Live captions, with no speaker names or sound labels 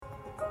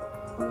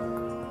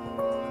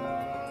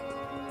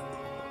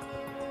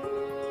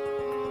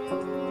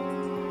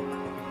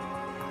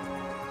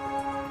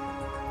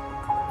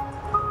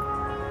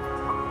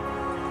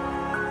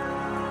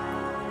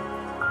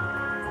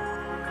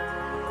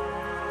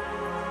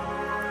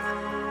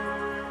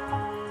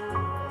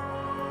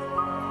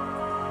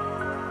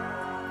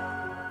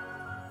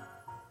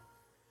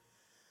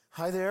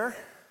Hi there.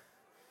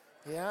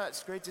 Yeah,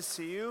 it's great to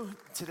see you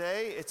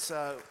today. It's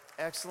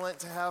excellent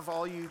to have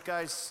all you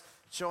guys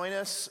join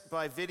us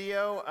by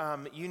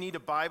video. You need a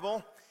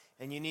Bible,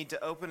 and you need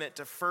to open it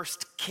to 1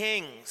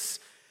 Kings,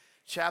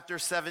 chapter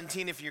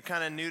 17. If you're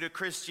kind of new to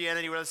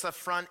Christianity, well, it's the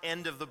front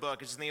end of the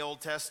book. It's in the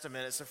Old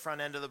Testament. It's the front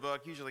end of the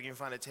book. Usually you can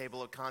find a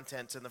table of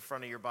contents in the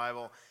front of your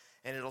Bible,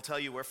 and it'll tell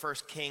you where 1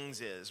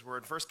 Kings is. We're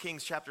in 1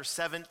 Kings chapter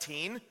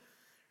 17. We're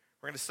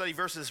going to study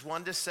verses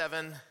 1 to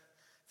 7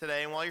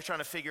 today, and while you're trying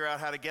to figure out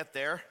how to get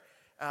there,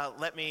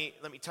 let me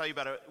tell you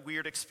about a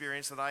weird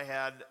experience that I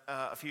had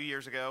a few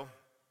years ago.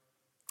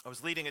 I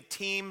was leading a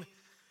team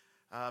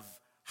of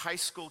high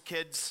school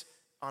kids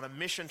on a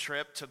mission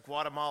trip to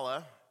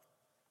Guatemala,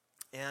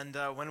 and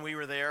when we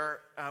were there,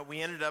 we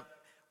ended up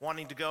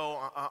wanting to go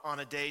on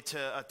a day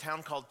to a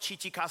town called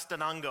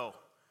Chichicastenango,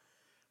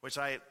 which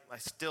I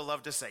still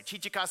love to say,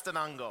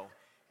 Chichicastenango,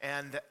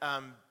 and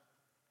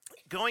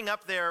going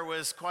up there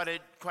was quite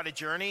a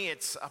journey.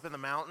 It's up in the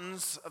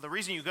mountains. The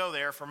reason you go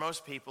there for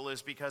most people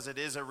is because it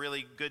is a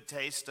really good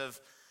taste of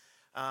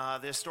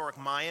the historic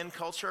Mayan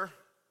culture.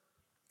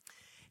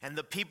 And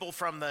the people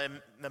from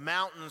the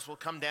mountains will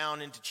come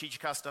down into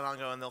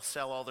Chichicastenango and they'll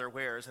sell all their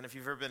wares. And if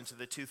you've ever been to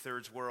the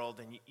two-thirds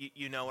world, and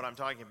you know what I'm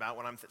talking about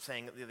when I'm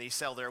saying they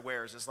sell their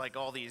wares, it's like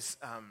all these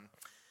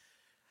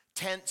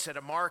tents at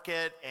a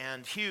market,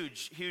 and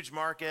huge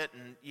market,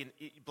 and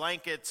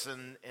blankets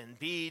and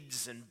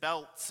beads and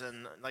belts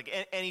and like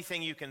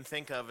anything you can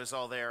think of is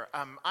all there.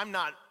 I'm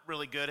not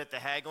really good at the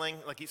haggling.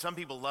 Like some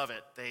people love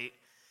it.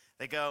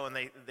 They go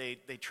and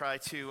they try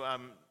to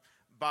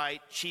buy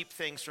cheap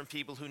things from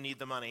people who need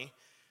the money.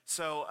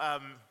 So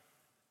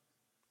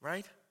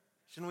right?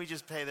 Shouldn't we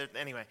just pay their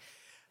anyway?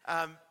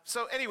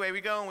 So anyway, we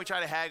go and we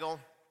try to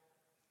haggle.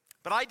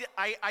 But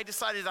I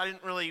decided I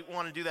didn't really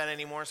want to do that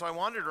anymore, so I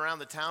wandered around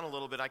the town a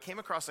little bit. I came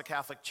across a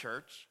Catholic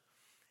church,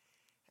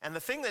 and the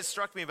thing that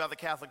struck me about the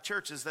Catholic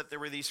church is that there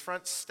were these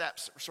front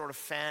steps sort of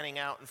fanning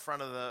out in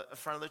front of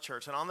the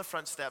church, and on the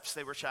front steps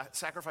they were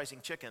sacrificing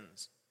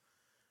chickens,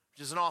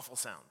 which is an awful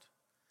sound.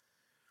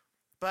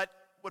 But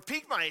what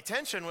piqued my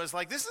attention was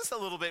like, this is a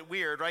little bit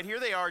weird, right?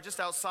 Here they are just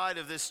outside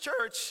of this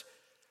church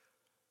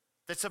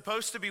that's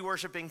supposed to be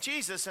worshiping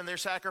Jesus, and they're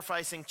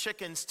sacrificing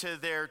chickens to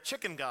their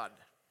chicken god.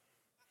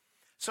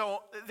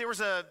 So there was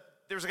a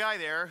guy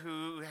there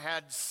who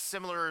had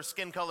similar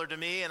skin color to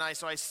me, and I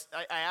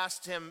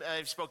asked him if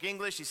he spoke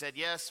English. He said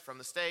yes, from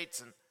the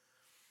States. And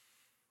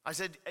I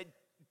said,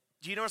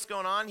 do you know what's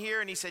going on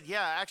here? And he said,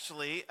 yeah,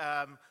 actually,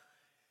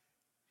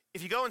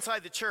 if you go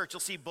inside the church,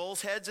 you'll see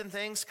bull's heads and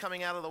things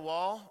coming out of the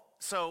wall.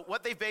 So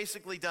what they've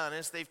basically done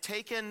is they've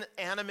taken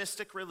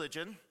animistic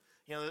religion,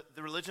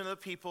 the religion of the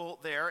people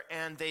there,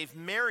 and they've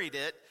married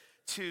it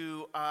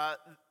to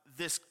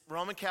this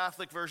Roman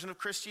Catholic version of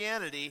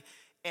Christianity,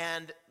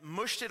 and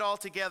mushed it all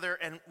together,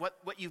 and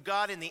what you've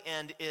got in the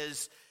end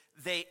is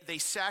they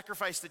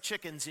sacrifice the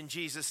chickens in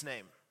Jesus'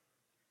 name.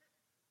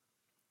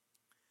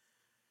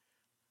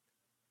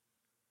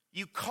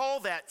 You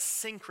call that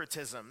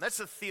syncretism. That's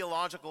a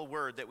theological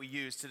word that we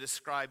use to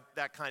describe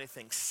that kind of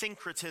thing.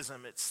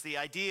 Syncretism. It's the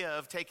idea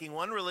of taking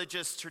one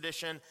religious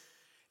tradition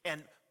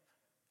and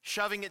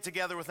shoving it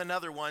together with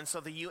another one so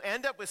that you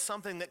end up with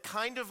something that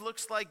kind of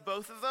looks like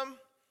both of them,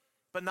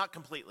 but not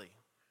completely.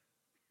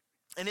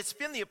 And it's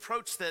been the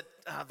approach that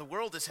the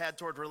world has had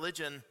toward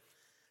religion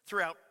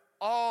throughout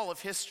all of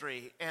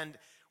history. And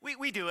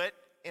we do it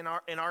in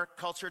our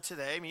culture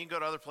today. I mean, you can go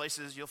to other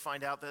places, you'll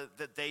find out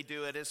that they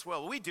do it as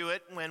well. We do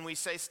it when we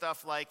say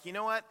stuff like, you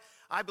know what?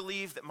 I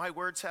believe that my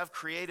words have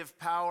creative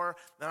power,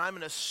 that I'm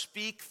going to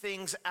speak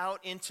things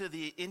out into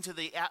the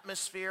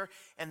atmosphere,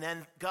 and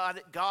then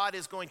God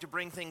is going to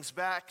bring things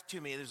back to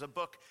me. There's a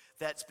book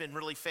that's been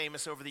really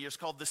famous over the years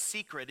called The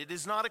Secret. It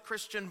is not a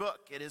Christian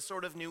book. It is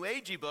sort of New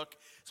Agey book.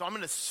 So I'm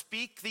going to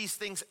speak these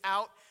things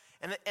out,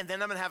 and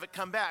then I'm going to have it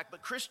come back.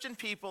 But Christian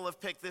people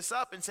have picked this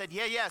up and said,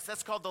 yes,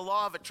 that's called the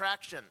law of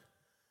attraction.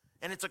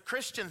 And it's a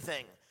Christian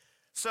thing.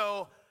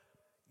 So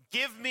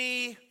give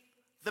me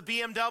the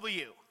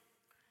BMW.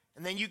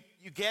 And then you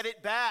get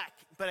it back.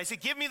 But I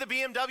said, give me the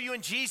BMW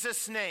in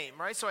Jesus' name,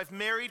 right? So I've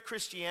married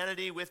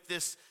Christianity with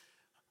this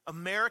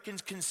American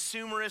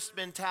consumerist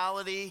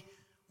mentality,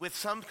 with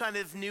some kind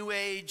of new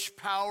age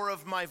power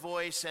of my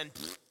voice, and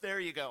there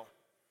you go.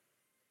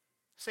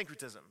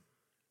 Syncretism.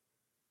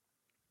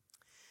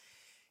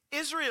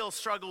 Israel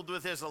struggled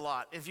with this a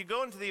lot. If you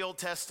go into the Old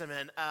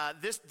Testament,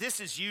 this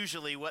is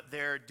usually what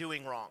they're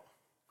doing wrong.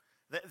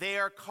 They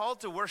are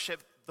called to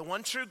worship the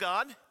one true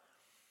God,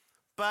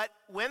 but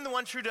when the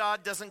one true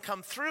God doesn't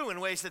come through in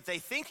ways that they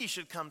think he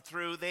should come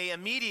through, they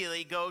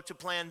immediately go to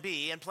plan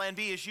B, and plan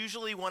B is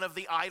usually one of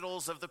the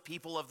idols of the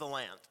people of the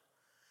land.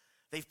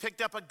 They've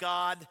picked up a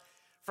god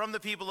from the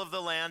people of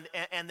the land,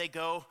 and they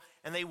go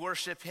and they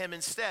worship him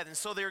instead. And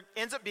so there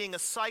ends up being a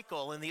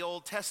cycle in the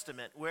Old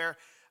Testament where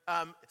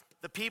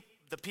the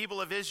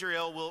people of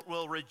Israel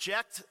will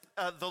reject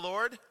the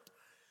Lord.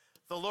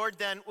 The Lord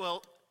then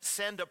will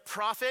send a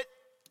prophet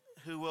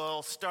who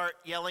will start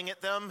yelling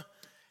at them,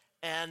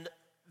 and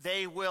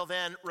they will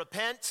then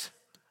repent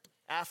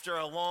after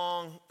a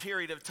long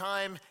period of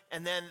time,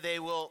 and then they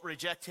will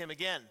reject him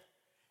again.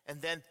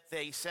 And then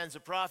they sends a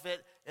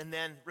prophet, and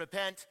then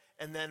repent,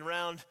 and then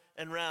round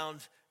and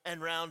round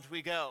and round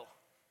we go.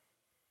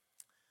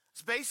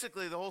 It's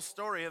basically the whole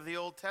story of the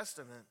Old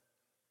Testament.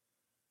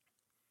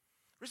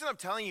 The reason I'm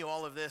telling you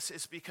all of this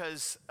is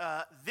because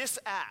this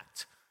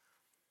act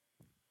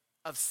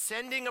of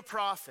sending a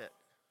prophet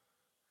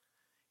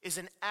is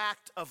an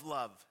act of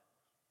love.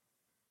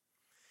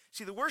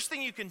 See, the worst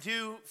thing you can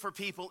do for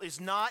people is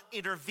not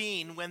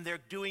intervene when they're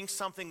doing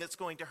something that's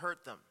going to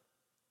hurt them.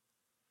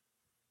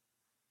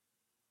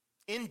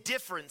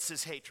 Indifference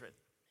is hatred.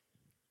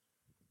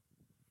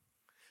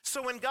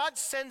 So when God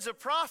sends a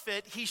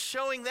prophet, he's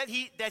showing that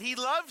he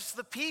loves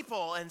the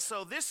people. And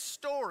so this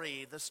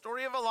story, the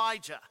story of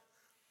Elijah,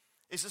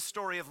 is a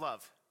story of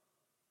love.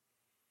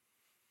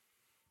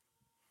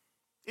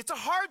 It's a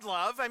hard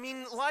love. I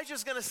mean,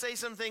 Elijah's going to say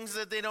some things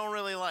that they don't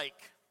really like.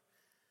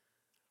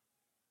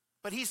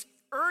 But he's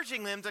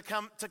urging them to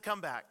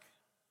come back.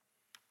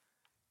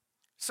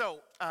 So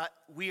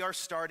we are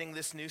starting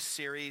this new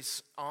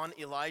series on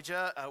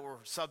Elijah. We're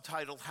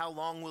subtitled, How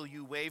Long Will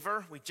You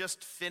Waver? We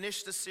just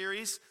finished a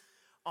series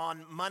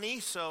on money.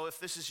 So if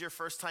this is your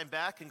first time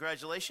back,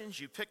 congratulations.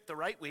 You picked the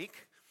right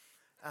week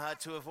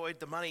to avoid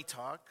the money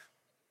talk.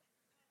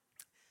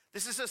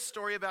 This is a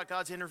story about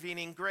God's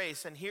intervening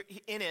grace. And here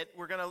in it,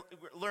 we're going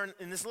to learn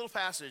in this little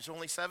passage,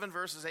 only 7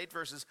 verses, 8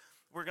 verses,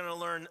 we're going to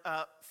learn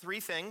 3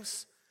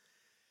 things.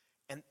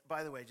 And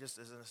by the way, just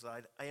as an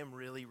aside, I am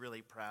really,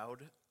 really proud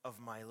of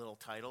my little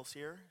titles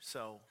here.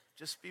 So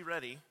just be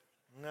ready,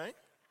 all right?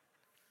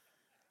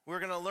 We're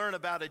going to learn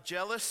about a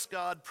jealous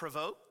God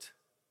provoked,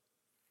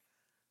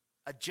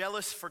 a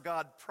jealous for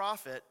God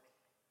prophet,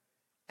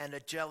 and a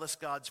jealous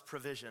God's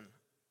provision.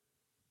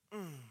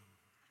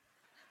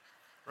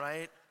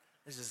 Right?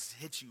 This just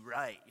hits you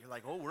right. You're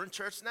like, oh, we're in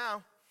church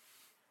now.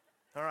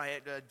 All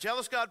right, a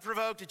jealous God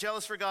provoked, a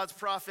jealous for God's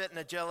prophet, and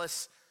a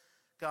jealous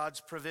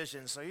God's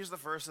provision. So here's the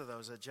first of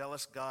those, a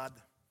jealous God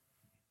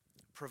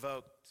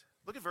provoked.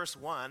 Look at verse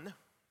 1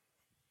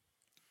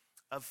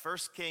 of 1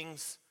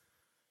 Kings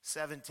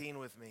 17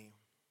 with me.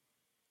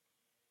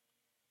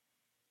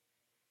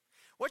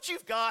 What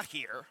you've got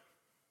here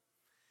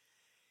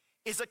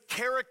is a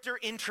character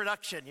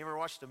introduction. You ever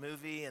watched a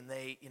movie and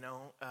they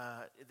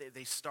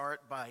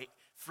start by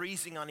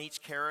freezing on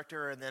each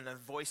character and then a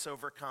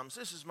voiceover comes,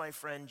 this is my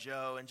friend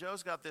Joe, and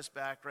Joe's got this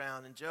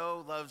background, and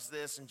Joe loves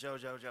this, and Joe.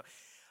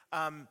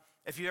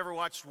 If you ever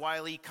watched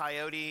Wile E.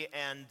 Coyote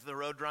and the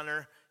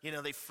Roadrunner,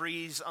 they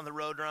freeze on the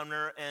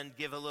Roadrunner and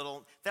give a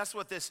little, that's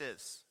what this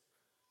is.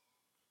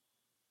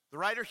 The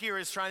writer here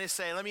is trying to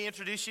say, let me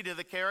introduce you to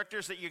the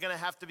characters that you're going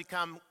to have to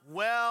become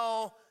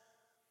well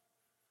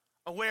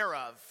aware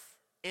of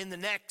in the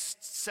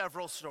next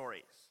several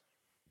stories.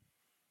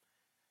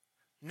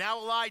 Now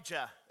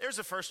Elijah, there's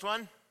the first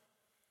one.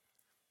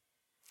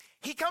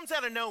 He comes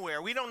out of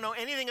nowhere. We don't know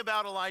anything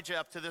about Elijah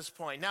up to this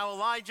point. Now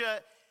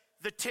Elijah,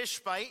 the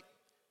Tishbite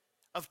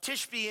of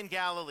Tishbe in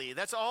Galilee. In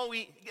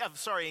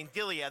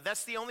Gilead.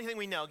 That's the only thing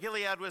we know.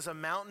 Gilead was a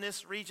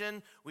mountainous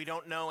region. We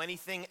don't know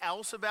anything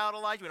else about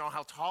Elijah. We don't know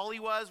how tall he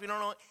was. We don't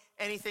know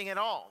anything at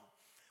all.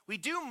 We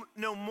do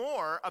know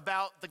more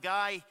about the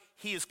guy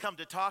he has come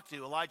to talk to.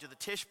 Elijah the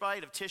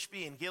Tishbite of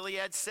Tishbe in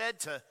Gilead said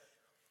to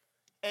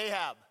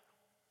Ahab.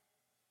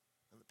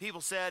 And the people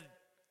said,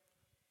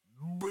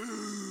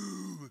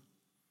 boo.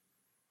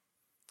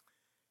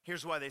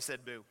 Here's why they said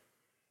boo.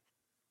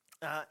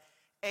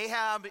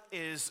 Ahab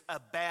is a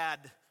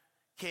bad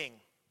king.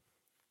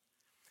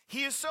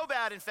 He is so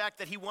bad, in fact,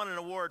 that he won an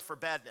award for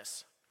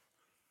badness.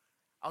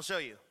 I'll show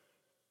you.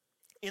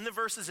 In the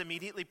verses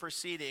immediately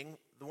preceding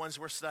the ones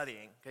we're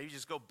studying, okay, you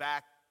just go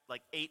back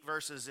like 8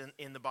 verses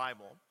in the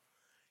Bible,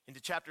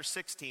 into chapter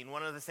 16,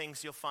 one of the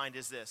things you'll find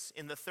is this.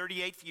 In the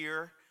 38th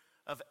year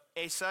of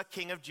Asa,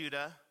 king of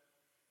Judah,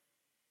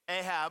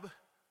 Ahab,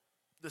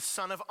 the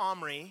son of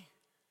Omri,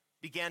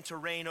 began to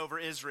reign over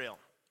Israel.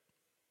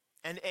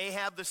 And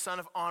Ahab, the son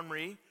of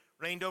Omri,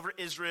 reigned over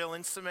Israel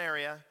in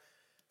Samaria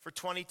for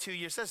 22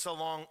 years. That's a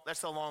long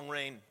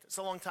reign. It's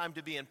a long time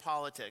to be in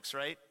politics,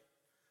 right?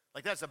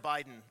 Like that's a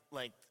Biden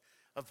length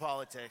of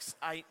politics.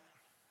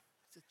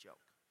 It's a joke.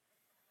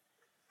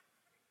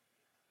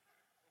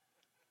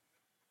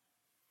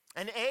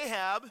 And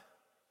Ahab,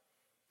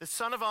 the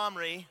son of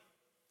Omri,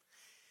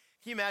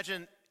 can you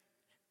imagine,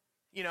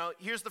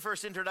 here's the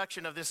first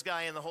introduction of this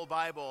guy in the whole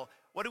Bible.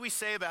 What do we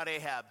say about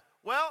Ahab?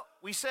 Well,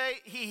 we say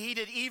he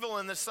did evil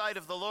in the sight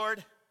of the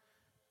Lord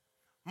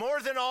more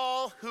than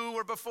all who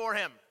were before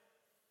him.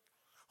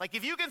 Like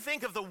if you can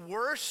think of the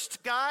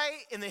worst guy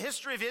in the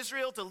history of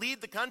Israel to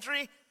lead the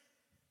country,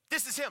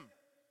 this is him.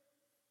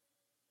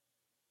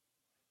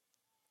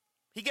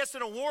 He gets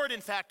an award,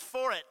 in fact,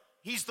 for it.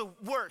 He's the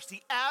worst,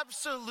 the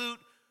absolute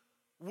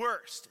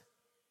worst.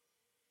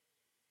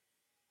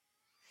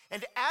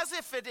 And as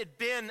if it had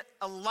been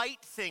a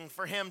light thing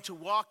for him to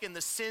walk in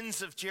the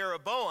sins of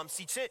Jeroboam.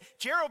 See,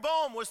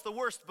 Jeroboam was the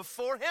worst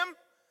before him,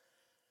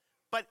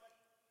 but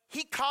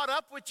he caught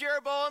up with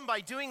Jeroboam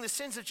by doing the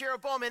sins of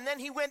Jeroboam, and then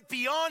he went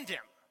beyond him.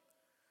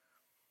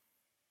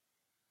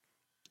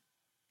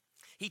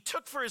 He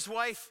took for his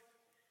wife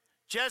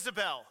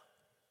Jezebel.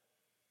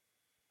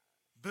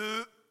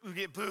 Boo,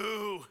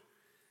 boo.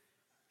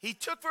 He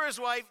took for his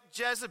wife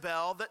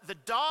Jezebel, the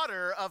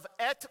daughter of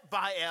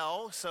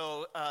Etbaal.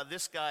 So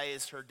this guy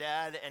is her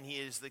dad, and he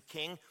is the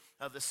king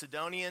of the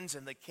Sidonians,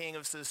 and the king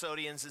of the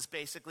Sidonians is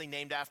basically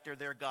named after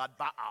their god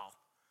Baal,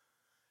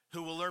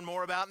 who we'll learn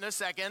more about in a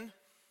second.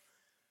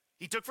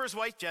 He took for his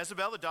wife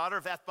Jezebel, the daughter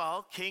of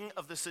Etbaal, king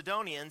of the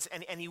Sidonians,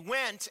 and he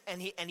went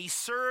and he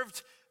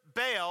served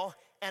Baal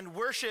and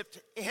worshipped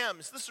him.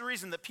 So this is the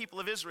reason that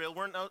people of Israel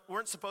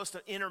weren't supposed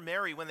to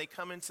intermarry when they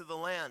come into the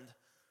land.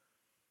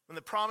 When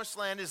the promised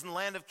land is in the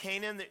land of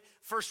Canaan, the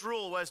first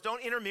rule was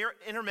don't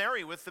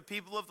intermarry with the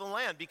people of the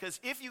land, because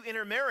if you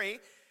intermarry,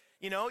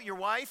 your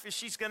wife,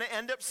 she's going to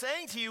end up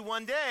saying to you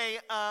one day,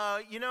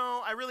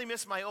 I really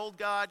miss my old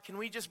God. Can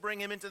we just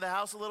bring him into the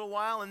house a little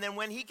while? And then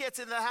when he gets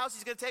into the house,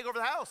 he's going to take over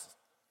the house.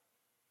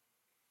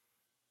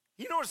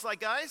 You know what it's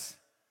like, guys.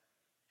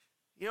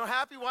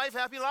 Happy wife,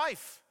 happy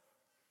life.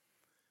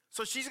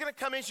 So she's going to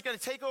come in, she's going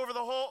to take over the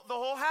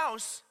whole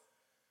house.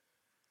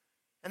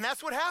 And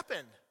that's what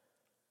happened.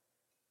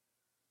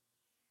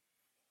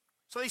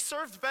 So they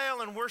served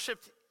Baal and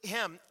worshiped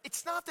him.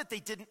 It's not that they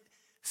didn't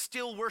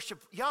still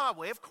worship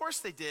Yahweh. Of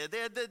course they did. They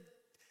had the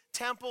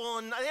temple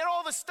and they had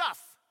all the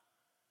stuff.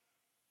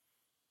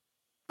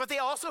 But they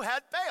also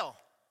had Baal.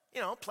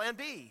 Plan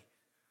B.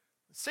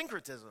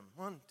 Syncretism.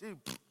 1, 2,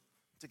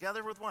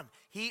 together with one.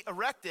 He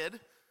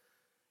erected,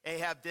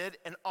 Ahab did,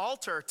 an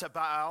altar to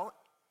Baal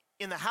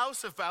in the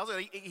house of Baal.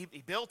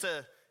 He built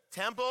a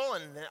temple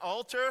and an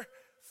altar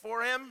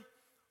for him,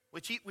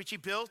 which he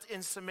built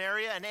in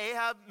Samaria. And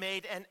Ahab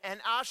made an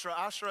Asherah.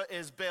 Asherah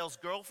is Baal's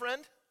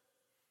girlfriend.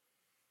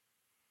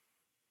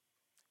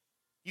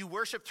 You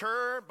worshiped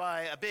her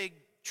by a big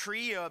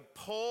tree, a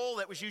pole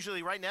that was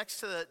usually right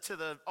next to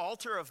the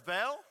altar of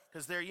Baal,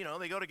 because they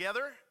go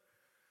together.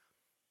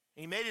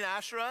 And he made an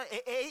Asherah.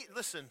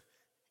 Listen,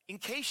 in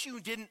case you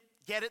didn't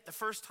get it the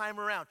first time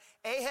around,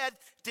 Ahab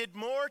did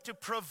more to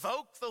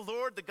provoke the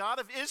Lord, the God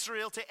of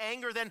Israel, to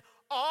anger than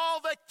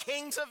all the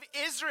kings of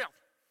Israel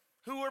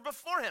who were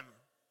before him.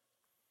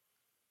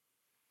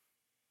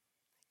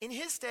 In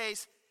his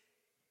days,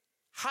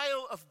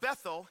 Hiel of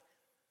Bethel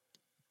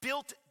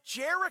built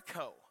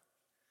Jericho.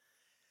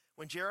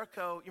 When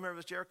Jericho, you remember it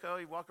was Jericho?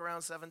 You walk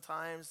around 7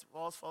 times,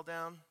 walls fall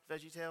down,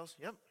 Veggie Tales.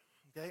 Yep,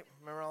 okay,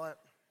 remember all that?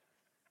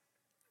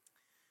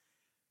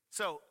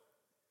 So,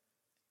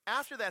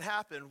 after that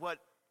happened, what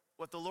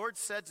the Lord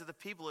said to the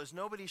people is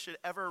nobody should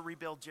ever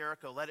rebuild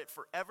Jericho. Let it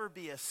forever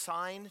be a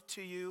sign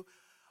to you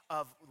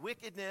of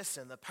wickedness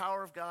and the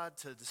power of God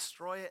to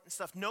destroy it and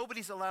stuff.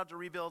 Nobody's allowed to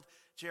rebuild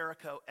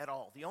Jericho at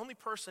all. The only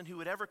person who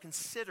would ever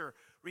consider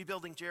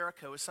rebuilding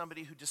Jericho is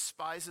somebody who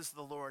despises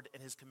the Lord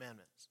and his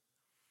commandments.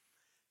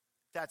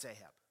 That's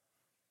Ahab.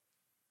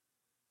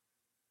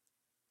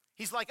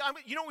 He's like,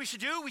 you know what we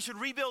should do? We should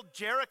rebuild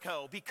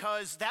Jericho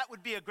because that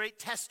would be a great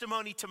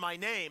testimony to my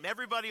name.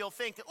 Everybody will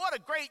think, what a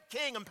great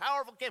king and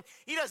powerful king.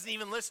 He doesn't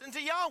even listen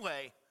to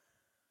Yahweh.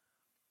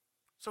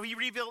 So he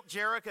rebuilt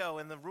Jericho,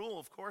 and the rule,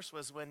 of course,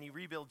 was when you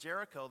rebuild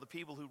Jericho, the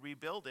people who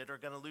rebuild it are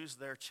going to lose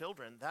their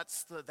children.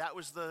 That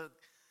was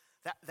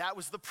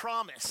the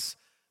promise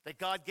that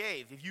God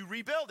gave. If you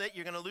rebuild it,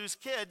 you're going to lose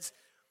kids.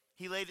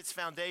 He laid its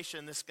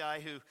foundation. This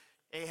guy who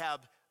Ahab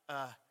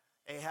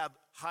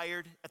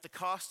hired at the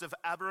cost of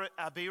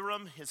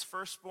Abiram, his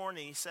firstborn,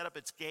 and he set up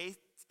its gates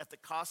at the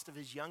cost of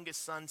his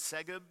youngest son,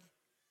 Segub.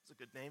 That's a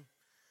good name.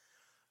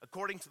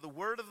 According to the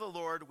word of the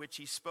Lord, which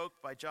he spoke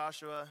by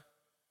Joshua,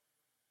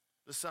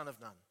 the son of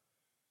Nun.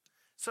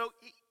 So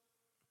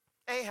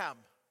Ahab,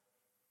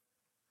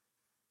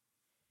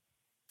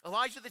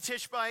 Elijah the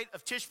Tishbite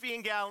of Tishbe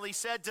in Galilee,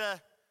 said to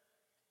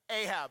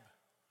Ahab,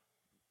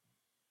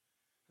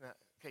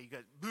 okay, you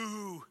got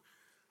boo,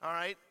 all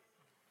right.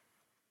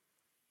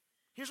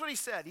 Here's what he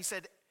said. He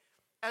said,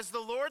 as the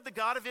Lord, the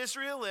God of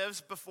Israel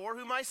lives, before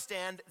whom I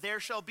stand,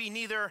 there shall be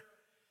neither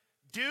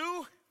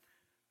dew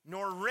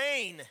nor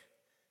rain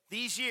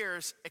these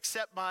years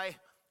except by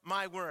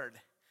my word.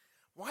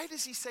 Why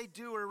does he say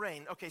dew or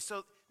rain? Okay,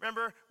 so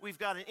remember, we've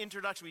got an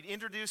introduction. We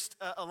introduced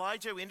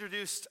Elijah. We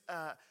introduced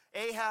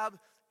Ahab.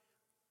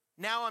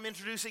 Now I'm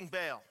introducing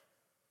Baal.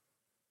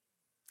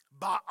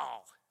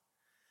 Baal,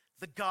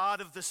 the god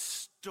of the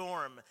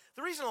storm.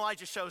 The reason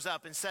Elijah shows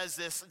up and says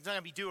this, it's not going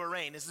to be dew or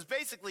rain, is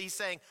basically he's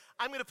saying,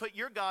 I'm going to put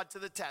your God to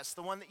the test,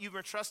 the one that you've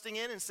been trusting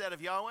in instead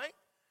of Yahweh.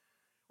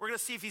 We're going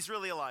to see if he's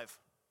really alive.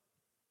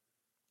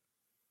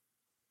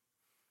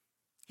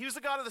 He was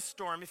the god of the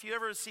storm. If you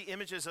ever see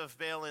images of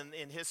Baal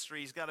in history,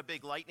 he's got a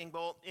big lightning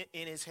bolt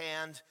in his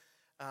hand,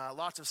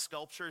 lots of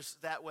sculptures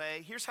that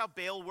way. Here's how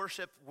Baal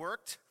worship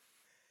worked.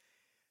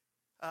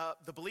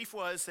 The belief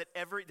was that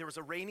there was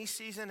a rainy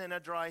season and a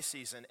dry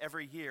season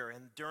every year.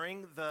 And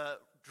during the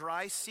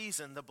dry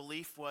season, the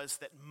belief was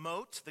that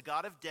Mot, the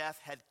god of death,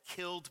 had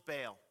killed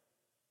Baal.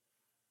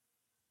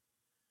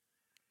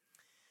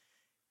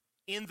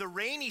 In the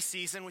rainy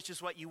season, which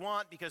is what you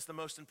want because the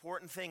most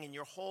important thing in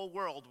your whole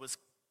world was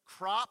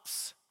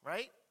crops,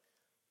 right?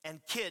 And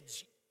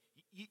kids.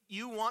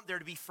 You want there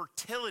to be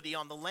fertility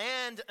on the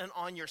land and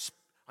on your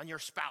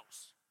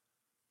spouse.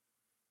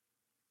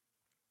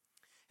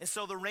 And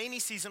so the rainy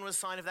season was a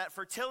sign of that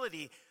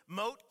fertility.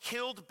 Mot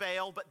killed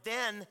Baal, but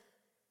then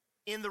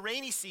in the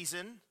rainy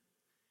season,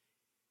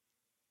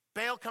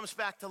 Baal comes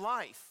back to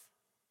life.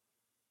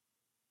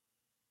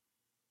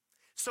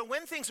 So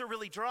when things are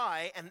really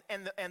dry and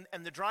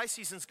the dry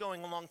season's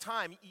going a long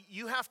time,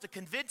 you have to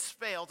convince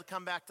Baal to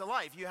come back to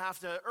life. You have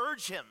to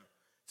urge him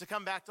to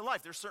come back to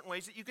life. There's certain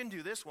ways that you can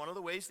do this. One of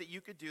the ways that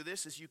you could do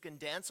this is you can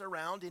dance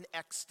around in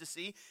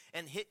ecstasy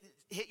and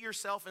hit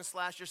yourself and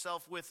slash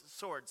yourself with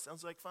swords.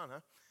 Sounds like fun, huh?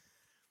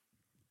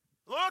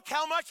 Look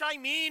how much I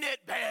mean it,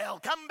 Baal.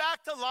 Come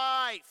back to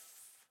life.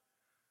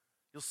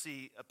 You'll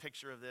see a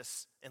picture of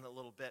this in a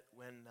little bit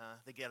when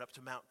they get up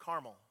to Mount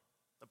Carmel.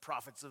 The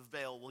prophets of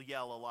Baal will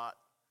yell a lot.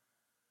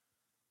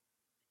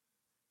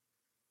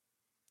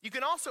 You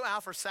can also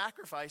offer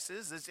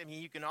sacrifices.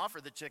 You can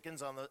offer the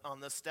chickens on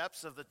the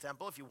steps of the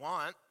temple if you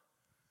want.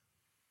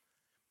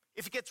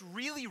 If it gets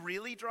really,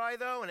 really dry,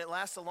 though, and it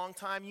lasts a long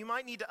time, you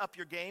might need to up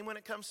your game when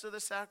it comes to the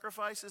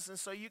sacrifices. And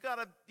so you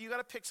gotta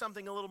pick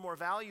something a little more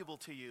valuable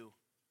to you,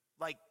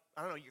 like,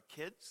 I don't know, your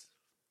kids.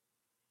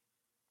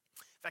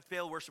 In fact,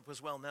 Baal worship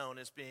was well known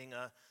as being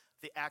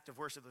the act of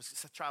worship.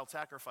 Child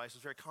sacrifice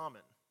was very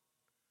common.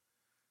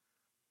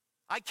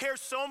 I care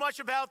so much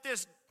about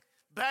this,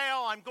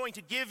 Baal, I'm going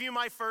to give you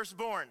my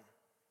firstborn.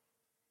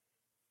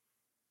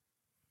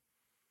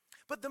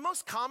 But the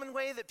most common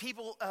way that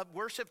people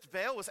worshipped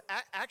Baal was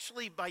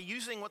actually by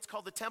using what's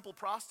called the temple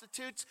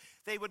prostitutes.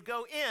 They would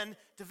go in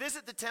to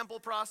visit the temple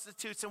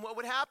prostitutes, and what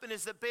would happen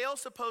is that Baal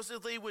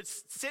supposedly would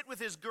sit with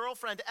his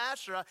girlfriend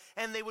Asherah,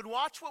 and they would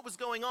watch what was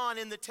going on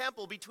in the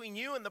temple between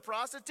you and the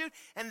prostitute,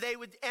 and they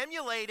would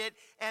emulate it,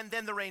 and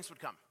then the rains would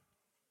come.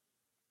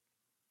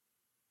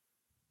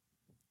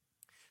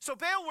 So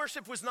Baal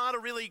worship was not a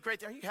really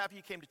great. Are you happy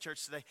you came to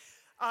church today?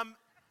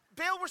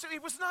 Baal worship,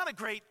 it was not a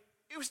great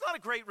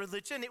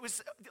religion. It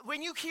was,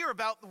 when you hear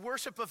about the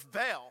worship of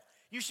Baal,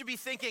 you should be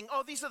thinking,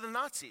 oh, these are the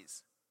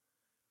Nazis.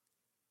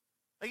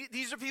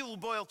 These are people who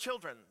boil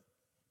children.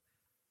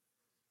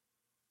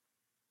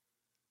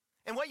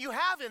 And what you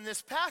have in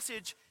this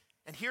passage,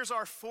 and here's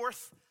our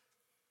fourth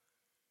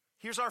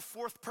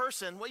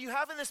person. What you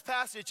have in this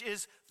passage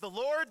is the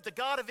Lord, the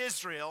God of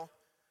Israel,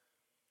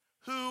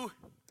 who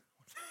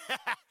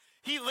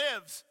he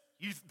lives.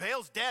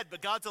 Baal's dead,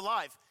 but God's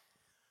alive.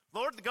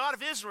 Lord, the God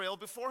of Israel,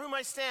 before whom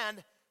I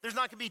stand, there's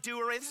not going to be dew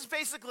or rain. This is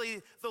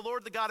basically the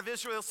Lord, the God of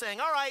Israel, saying,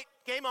 all right,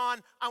 game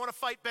on. I want to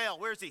fight Baal.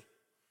 Where is he?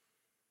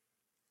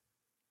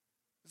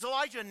 It's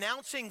Elijah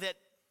announcing that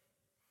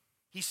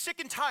he's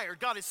sick and tired.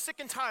 God is sick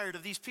and tired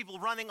of these people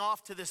running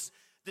off to this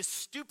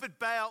stupid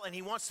Baal, and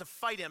he wants to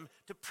fight him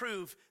to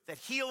prove that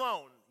he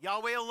alone,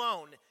 Yahweh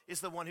alone,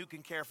 is the one who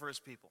can care for his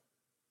people.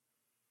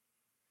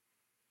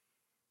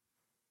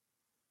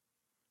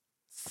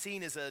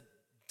 Seen as a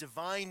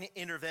divine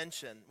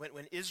intervention.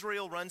 When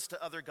Israel runs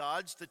to other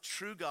gods, the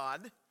true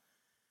God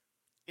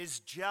is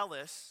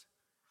jealous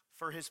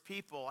for his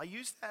people. I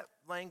use that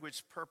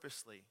language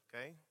purposely,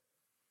 okay?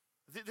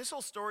 This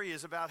whole story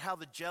is about how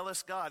the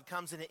jealous God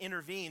comes and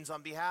intervenes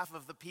on behalf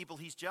of the people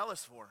he's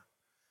jealous for.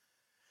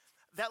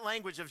 That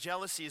language of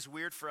jealousy is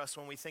weird for us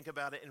when we think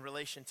about it in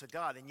relation to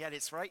God, and yet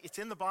it's right. It's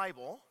in the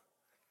Bible.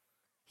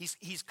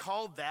 He's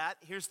called that.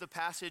 Here's the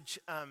passage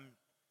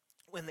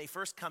when they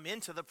first come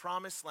into the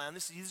promised land.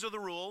 These are the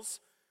rules.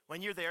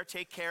 When you're there,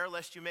 take care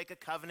lest you make a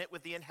covenant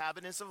with the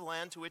inhabitants of the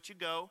land to which you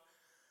go,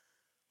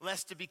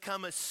 lest it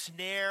become a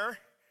snare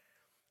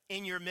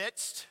in your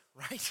midst,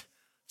 right?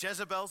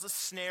 Jezebel's a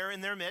snare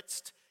in their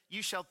midst.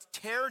 You shall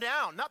tear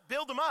down, not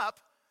build them up,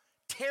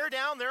 tear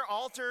down their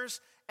altars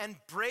and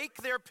break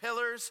their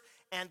pillars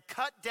and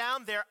cut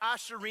down their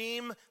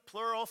asherim,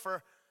 plural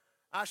for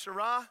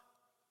Asherah.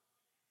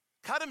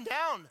 Cut them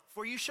down,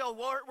 for you shall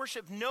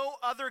worship no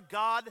other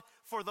God,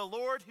 for the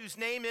Lord whose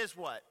name is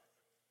what?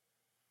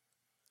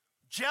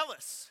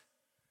 Jealous.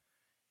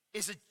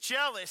 Is a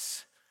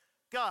jealous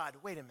God.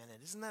 Wait a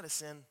minute, isn't that a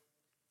sin?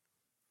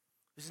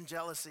 Isn't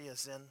jealousy a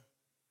sin?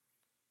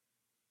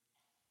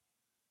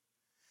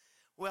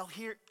 Well,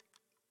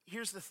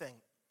 here's the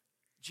thing.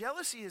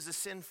 Jealousy is a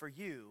sin for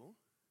you,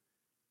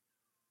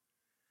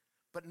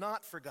 but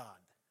not for God.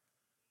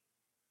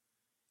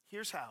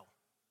 Here's how.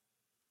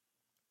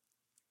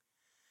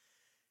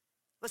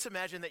 Let's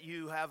imagine that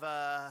you have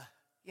a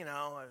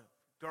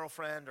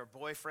girlfriend or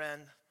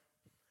boyfriend,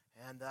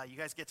 and you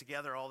guys get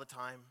together all the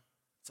time.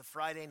 It's a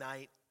Friday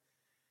night,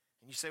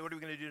 and you say, what are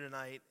we going to do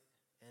tonight?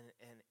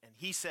 And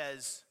he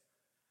says,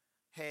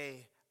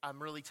 hey,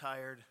 I'm really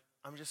tired.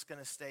 I'm just going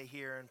to stay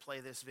here and play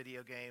this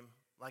video game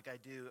like I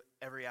do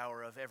every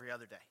hour of every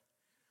other day.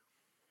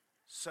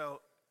 So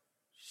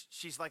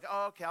she's like,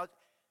 oh, okay,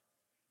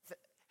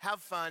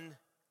 have fun.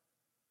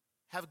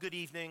 Have a good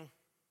evening.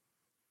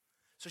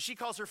 So she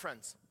calls her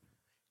friends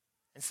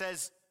and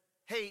says,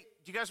 hey,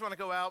 do you guys want to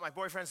go out? My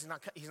boyfriend's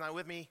he's not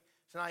with me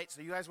tonight,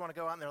 so you guys want to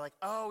go out? And they're like,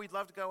 oh, we'd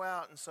love to go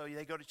out. And so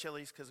they go to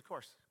Chili's, because of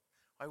course,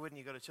 why wouldn't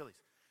you go to Chili's?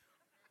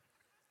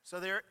 So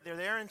they're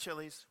there in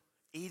Chili's,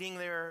 eating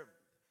their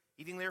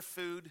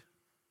food,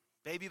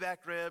 baby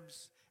back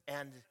ribs,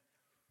 and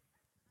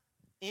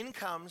in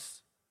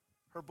comes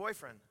her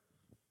boyfriend.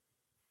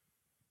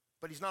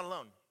 But he's not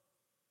alone.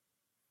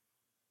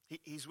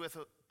 He's with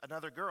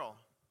another girl.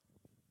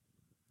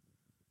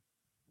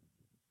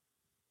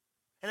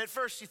 And at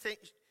first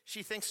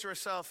she thinks to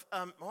herself,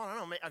 well, I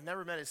don't know, I've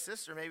never met his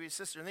sister, maybe his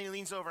sister. And then he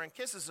leans over and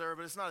kisses her,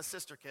 but it's not a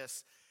sister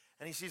kiss.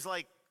 And she's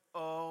like,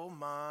 oh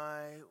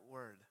my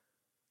word.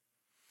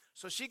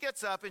 So she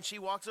gets up and she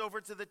walks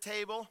over to the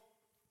table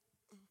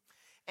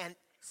and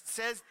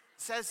says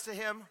to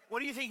him, what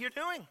do you think you're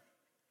doing?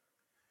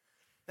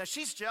 Now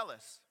she's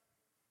jealous.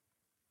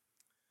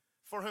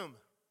 For whom?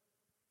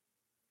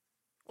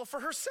 Well, for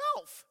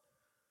herself.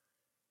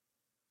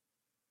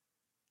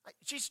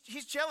 She's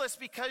jealous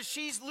because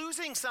she's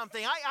losing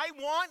something. I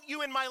want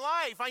you in my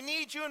life. I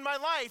need you in my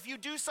life. You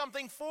do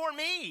something for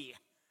me.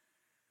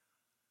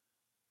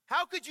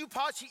 How could you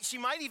she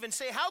might even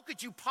say, how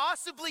could you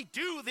possibly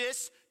do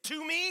this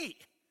to me?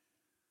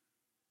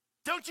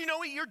 Don't you know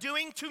what you're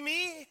doing to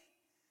me?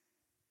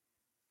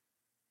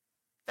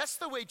 That's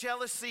the way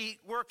jealousy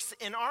works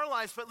in our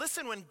lives. But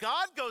listen, when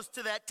God goes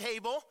to that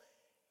table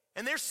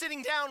and they're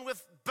sitting down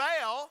with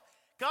Baal,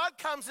 God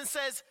comes and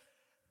says,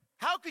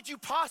 how could you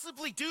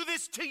possibly do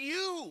this to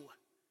you?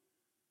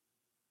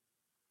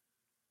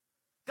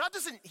 God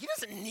doesn't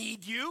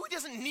need you. He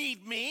doesn't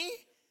need me.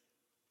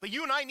 But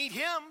you and I need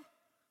him.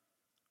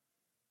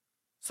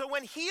 So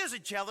when he is a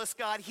jealous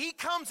God, he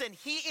comes and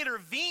he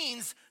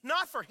intervenes,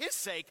 not for his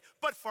sake,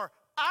 but for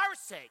our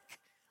sake.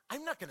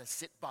 I'm not going to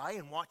sit by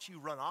and watch you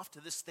run off to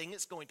this thing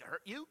that's going to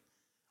hurt you.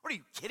 What are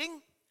you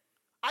kidding?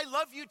 I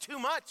love you too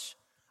much.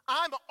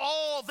 I'm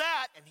all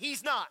that and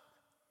he's not.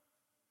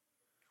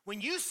 When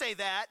you say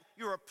that,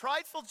 you're a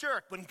prideful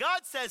jerk. When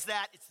God says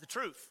that, it's the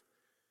truth.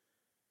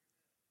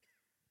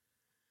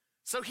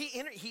 So he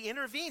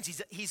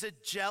intervenes. He's a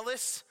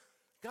jealous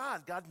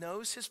God. God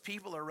knows his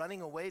people are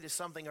running away to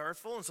something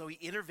earthful, and so he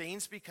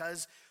intervenes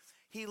because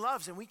he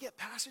loves. And we get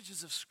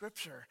passages of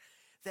Scripture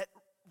that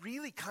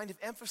really kind of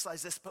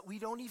emphasize this, but we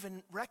don't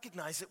even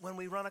recognize it when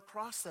we run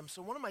across them.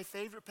 So one of my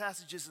favorite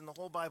passages in the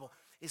whole Bible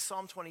is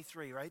Psalm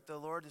 23, right? The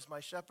Lord is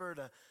my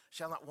shepherd,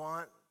 shall not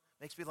want,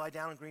 makes me lie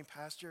down in green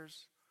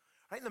pastures.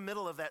 Right in the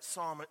middle of that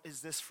psalm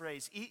is this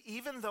phrase,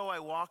 even though I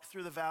walk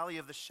through the valley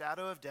of the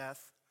shadow of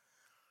death,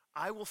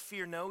 I will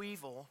fear no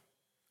evil,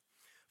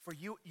 for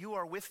you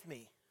are with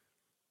me.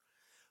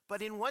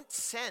 But in what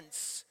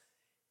sense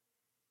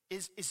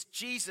is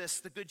Jesus,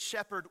 the good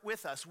shepherd,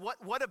 with us?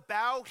 What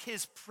about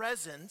his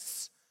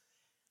presence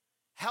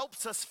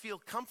helps us feel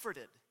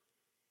comforted?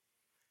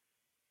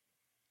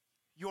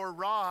 Your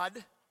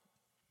rod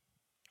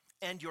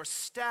and your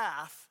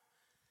staff,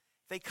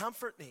 they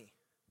comfort me.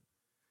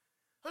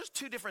 Those are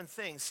two different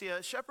things. See,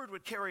 a shepherd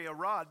would carry a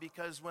rod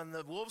because when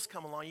the wolves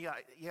come along, you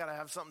got to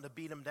have something to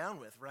beat them down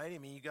with, right? I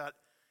mean, you got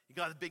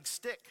a big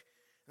stick,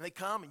 and they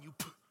come, and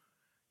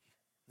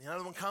the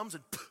other one comes,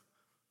 and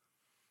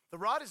the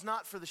rod is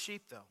not for the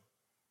sheep, though.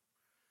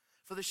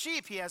 For the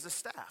sheep, he has a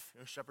staff.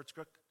 Shepherd's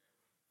crook.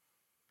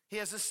 He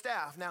has a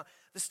staff. Now,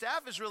 the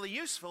staff is really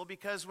useful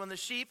because when the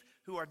sheep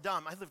who are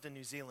dumb, I lived in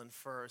New Zealand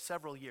for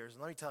several years,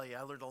 and let me tell you,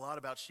 I learned a lot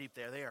about sheep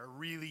there. They are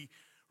really,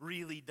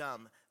 really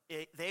dumb.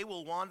 They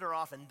will wander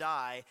off and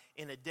die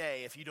in a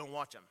day if you don't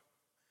watch them.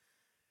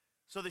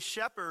 So the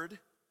shepherd,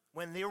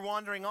 when they're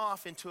wandering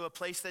off into a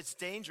place that's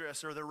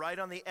dangerous or they're right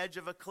on the edge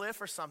of a cliff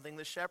or something,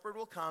 the shepherd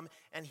will come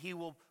and he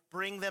will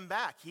bring them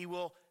back. He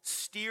will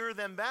steer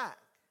them back.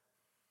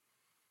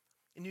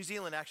 In New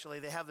Zealand, actually,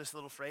 they have this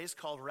little phrase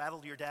called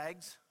rattle your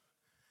dags.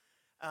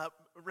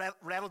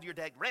 Rattle your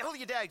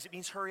dags, it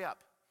means hurry up.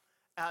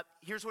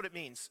 Here's what it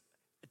means.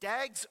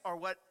 Dags are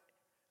what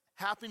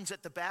happens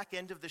at the back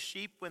end of the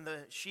sheep when the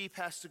sheep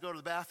has to go to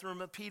the bathroom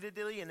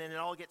repeatedly and then it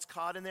all gets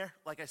caught in there.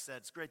 Like I said,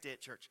 it's a great day at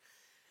church,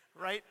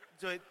 right?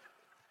 So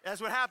that's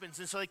what happens.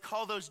 And so they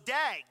call those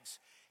dags.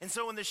 And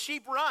so when the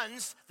sheep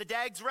runs, the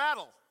dags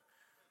rattle,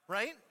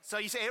 right? So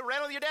you say, hey,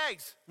 rattle your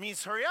dags. It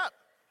means hurry up.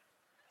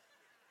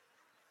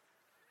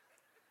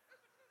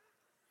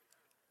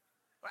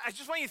 I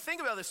just want you to think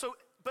about this.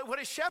 But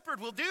what a shepherd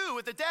will do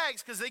with the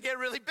dags, because they get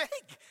really big,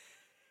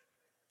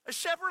 a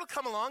shepherd will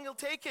come along, he'll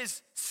take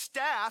his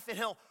staff and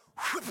he'll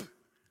whoop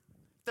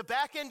the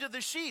back end of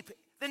the sheep.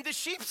 Then the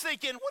sheep's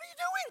thinking, what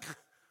are you doing?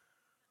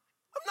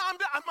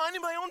 I'm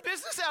minding my own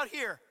business out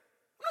here.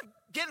 I'm not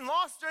getting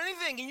lost or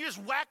anything, and you just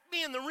whack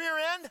me in the rear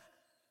end?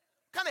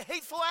 What kind of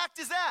hateful act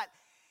is that?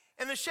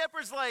 And the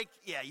shepherd's like,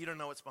 yeah, you don't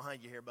know what's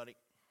behind you here, buddy,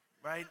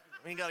 right?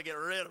 We got to get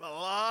rid of a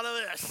lot of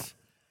this.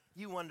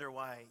 You wonder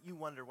why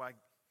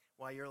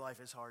your life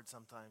is hard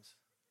sometimes.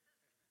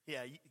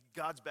 Yeah,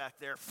 God's back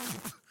there.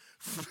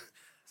 There's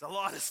a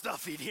lot of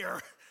stuff in here.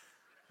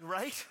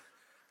 right?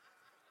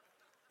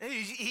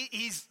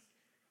 He's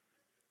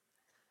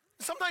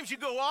sometimes you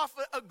go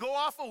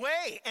off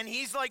away, and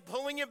he's like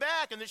pulling you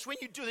back. And when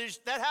you do this,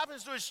 that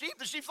happens to a sheep.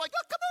 The sheep's like,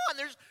 "Oh, come on!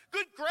 There's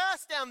good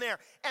grass down there."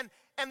 And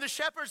the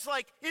shepherd's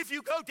like, "If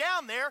you go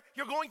down there,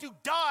 you're going to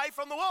die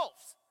from the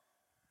wolves."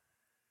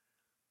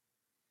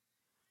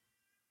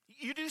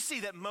 You do see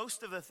that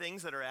most of the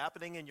things that are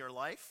happening in your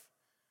life,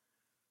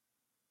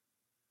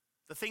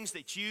 the things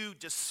that you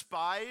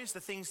despise, the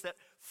things that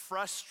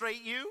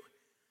frustrate you,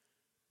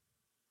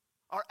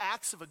 are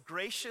acts of a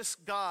gracious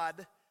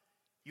God,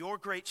 your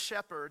great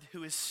shepherd,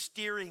 who is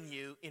steering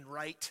you in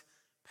right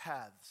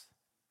paths.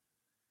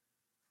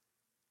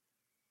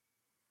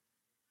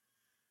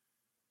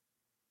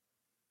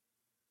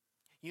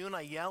 You and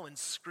I yell and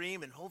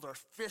scream and hold our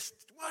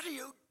fists. What are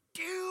you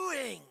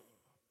doing?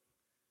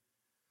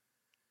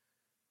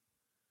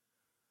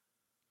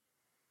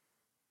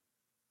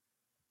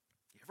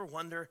 You ever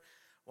wonder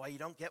why you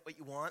don't get what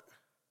you want?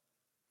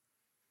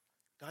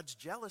 God's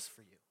jealous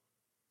for you.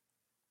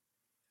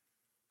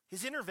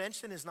 His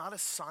intervention is not a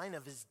sign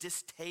of his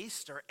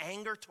distaste or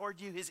anger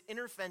toward you. His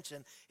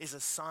intervention is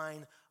a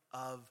sign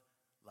of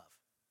love.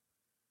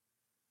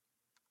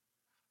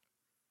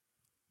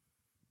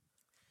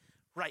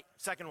 Right,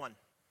 second one.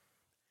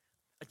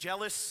 A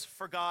jealous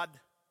for God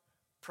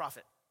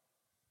prophet.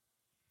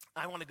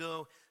 I want to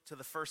go to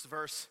the first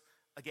verse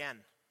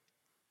again.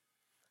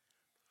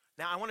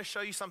 Now, I want to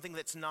show you something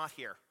that's not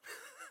here.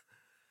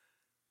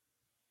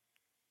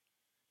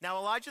 Now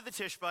Elijah the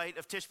Tishbite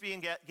of Tishbe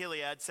and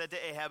Gilead said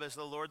to Ahab, "As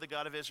the Lord, the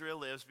God of Israel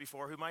lives,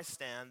 before whom I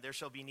stand, there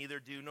shall be neither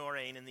dew nor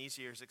rain in these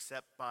years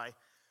except by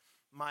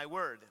my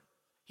word."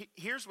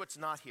 Here's what's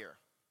not here.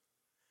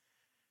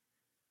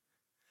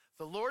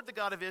 The Lord, the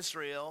God of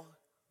Israel,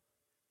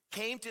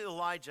 came to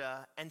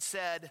Elijah and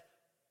said,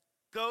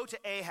 "Go to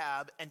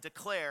Ahab and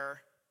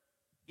declare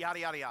yada,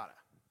 yada, yada."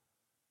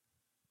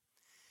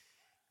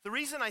 The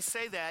reason I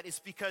say that is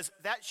because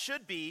that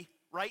should be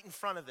right in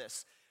front of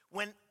this.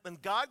 When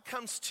God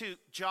comes to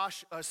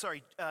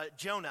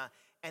Jonah,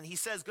 and he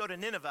says, "Go to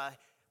Nineveh,"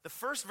 the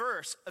first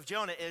verse of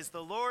Jonah is,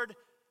 word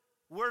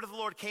of the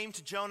Lord came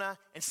to Jonah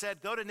and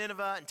said, "Go to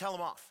Nineveh and tell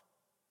them off."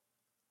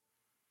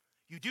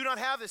 You do not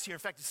have this here. In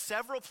fact, in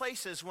several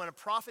places when a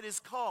prophet is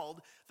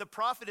called, the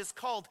prophet is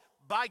called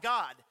by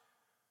God.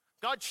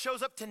 God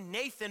shows up to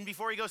Nathan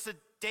before he goes to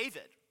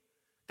David.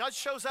 God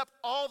shows up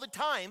all the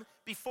time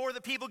before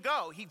the people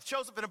go. He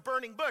shows up in a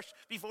burning bush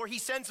before he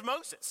sends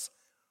Moses.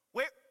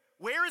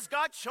 Where is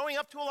God showing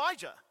up to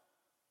Elijah?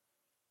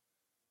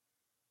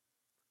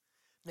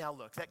 Now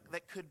look,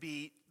 that could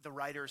be the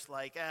writers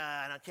like,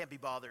 I can't be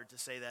bothered to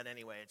say that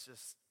anyway. It's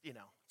just,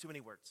 too many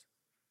words.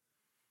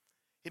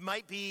 It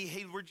might be,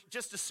 hey,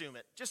 just assume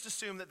it. Just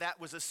assume that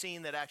was a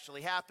scene that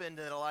actually happened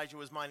and that Elijah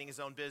was minding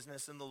his own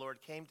business and the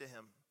Lord came to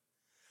him.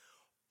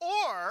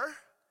 Or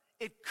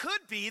it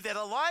could be that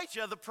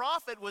Elijah, the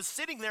prophet, was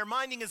sitting there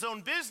minding his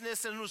own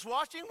business and was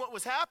watching what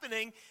was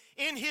happening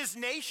in his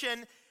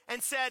nation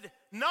and said,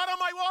 "Not on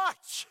my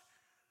watch.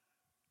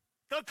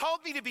 God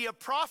called me to be a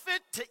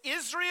prophet to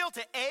Israel,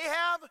 to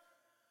Ahab.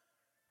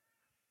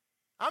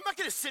 I'm not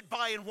going to sit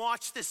by and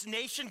watch this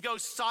nation go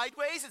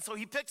sideways." And so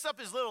he picks up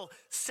his little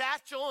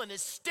satchel and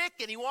his stick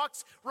and he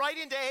walks right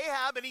into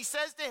Ahab and he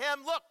says to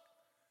him, "Look,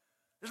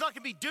 there's not going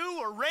to be dew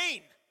or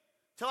rain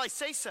till I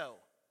say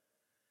so."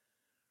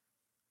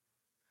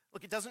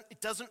 Look, it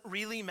doesn't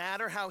really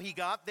matter how he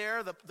got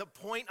there. The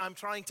point I'm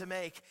trying to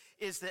make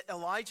is that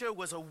Elijah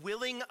was a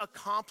willing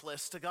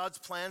accomplice to God's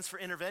plans for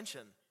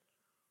intervention.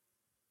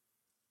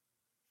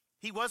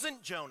 He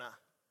wasn't Jonah.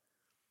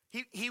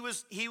 He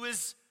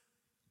was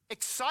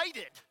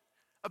excited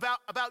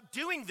about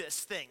doing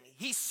this thing.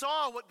 He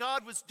saw what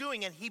God was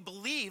doing and he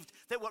believed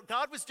that what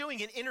God was doing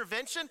in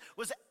intervention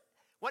was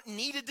what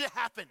needed to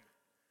happen.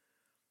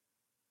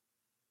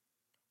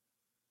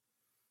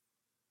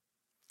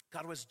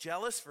 God was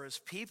jealous for his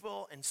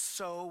people, and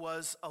so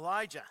was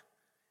Elijah.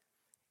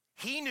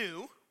 He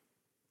knew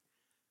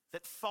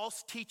that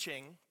false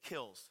teaching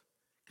kills.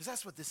 Because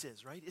that's what this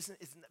is, right? Isn't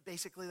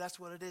basically that's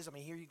what it is? I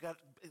mean, here you got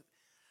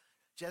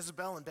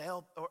Jezebel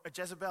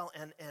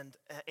and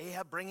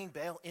Ahab bringing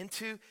Baal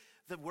into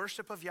the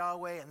worship of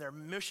Yahweh, and they're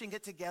mushing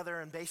it together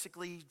and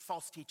basically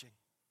false teaching.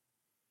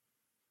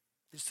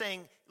 They're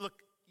saying,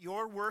 look,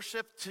 your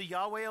worship to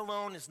Yahweh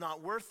alone is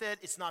not worth it.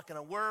 It's not going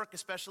to work,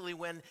 especially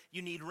when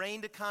you need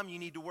rain to come. You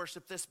need to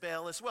worship this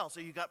Baal as well. So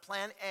you got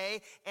plan A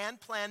and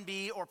plan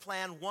B or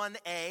plan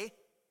 1A,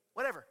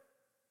 whatever.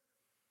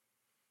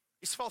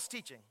 It's false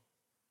teaching.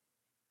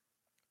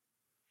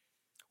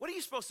 What are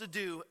you supposed to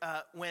do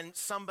when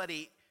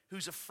somebody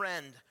who's a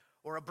friend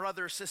or a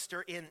brother or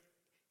sister in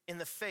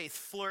the faith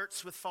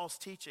flirts with false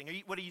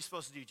teaching? What are you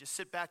supposed to do? Just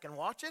sit back and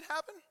watch it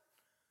happen?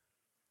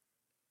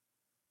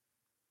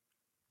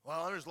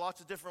 Well, there's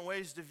lots of different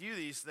ways to view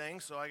these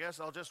things, so I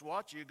guess I'll just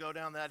watch you go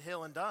down that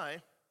hill and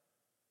die.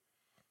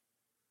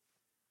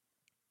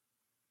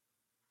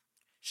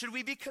 Should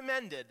we be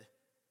commended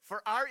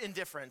for our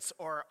indifference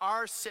or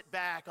our sit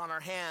back on our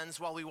hands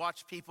while we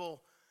watch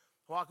people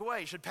walk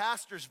away? Should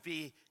pastors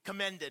be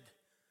commended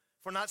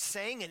for not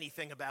saying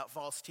anything about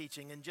false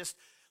teaching, and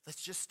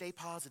let's just stay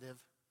positive.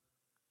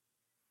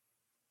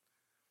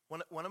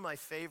 One of my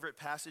favorite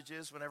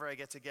passages, whenever I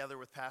get together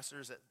with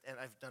pastors, and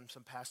I've done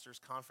some pastors'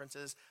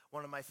 conferences,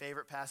 one of my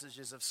favorite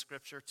passages of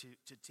Scripture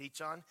to teach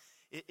on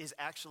is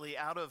actually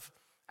out of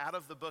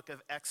the book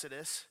of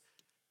Exodus,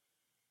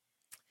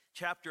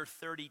 chapter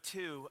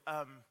 32.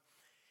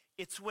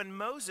 It's when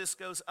Moses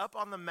goes up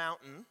on the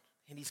mountain,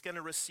 and he's going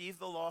to receive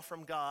the law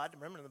from God.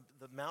 Remember,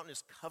 the mountain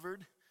is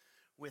covered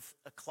with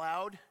a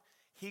cloud.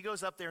 He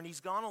goes up there, and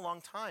he's gone a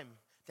long time.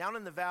 Down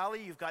in the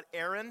valley, you've got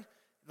Aaron,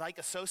 like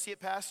associate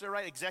pastor,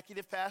 right?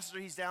 Executive pastor.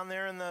 He's down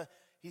there in the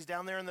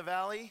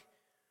valley.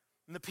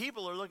 And the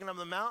people are looking up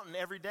the mountain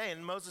every day,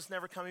 and Moses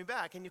never coming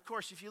back. And of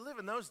course, if you live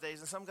in those days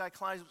and some guy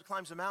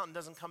climbs a mountain,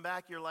 doesn't come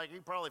back, you're like, he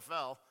probably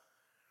fell.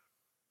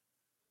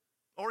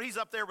 Or he's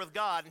up there with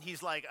God, and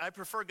he's like, I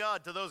prefer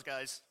God to those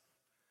guys.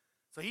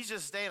 So he's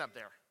just staying up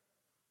there.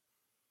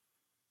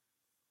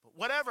 But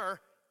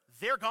whatever,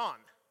 they're gone.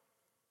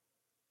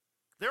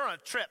 They're on a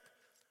trip.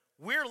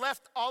 We're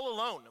left all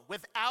alone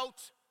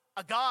without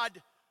a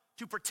God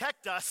to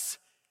protect us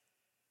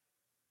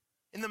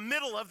in the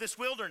middle of this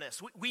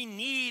wilderness. We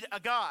need a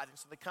God. And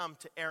so they come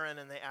to Aaron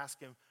and they ask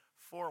him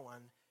for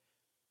one.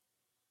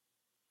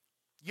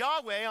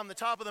 Yahweh on the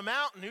top of the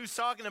mountain, who's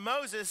talking to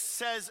Moses,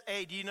 says,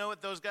 hey, do you know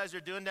what those guys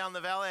are doing down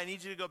the valley? I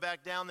need you to go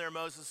back down there,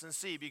 Moses, and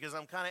see, because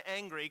I'm kind of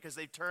angry because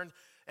they've turned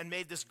and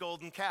made this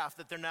golden calf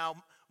that they're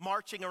now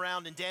marching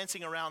around and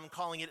dancing around and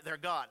calling it their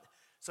God.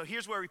 So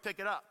here's where we pick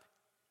it up.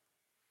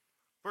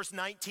 Verse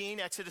 19,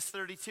 Exodus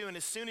 32, and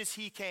as soon as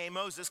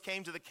Moses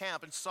came to the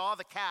camp and saw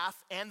the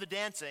calf and the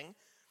dancing,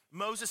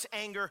 Moses'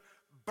 anger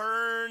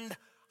burned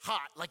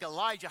hot, like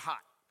Elijah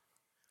hot.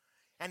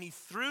 And he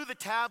threw the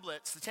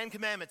tablets, the 10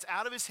 Commandments,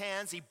 out of his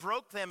hands. He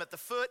broke them at the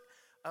foot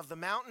of the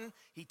mountain.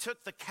 He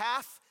took the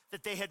calf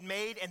that they had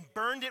made and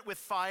burned it with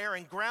fire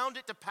and ground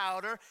it to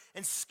powder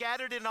and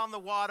scattered it on the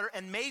water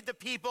and made the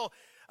people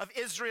of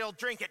Israel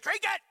drink it.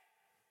 Drink it!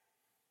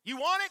 You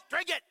want it?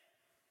 Drink it!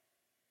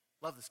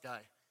 Love this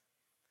guy.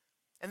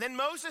 And then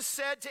Moses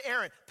said to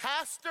Aaron,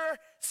 pastor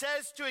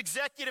says to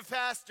executive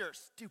pastor,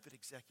 stupid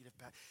executive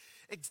pastor.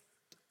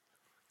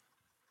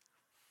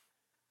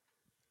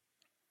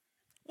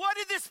 What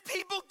did this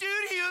people do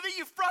to you that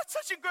you've brought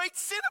such a great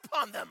sin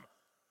upon them?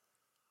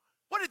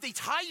 What, did they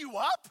tie you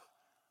up?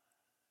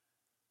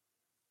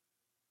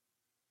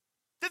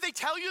 Did they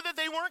tell you that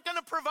they weren't going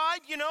to provide,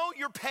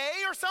 your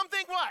pay or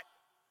something? What?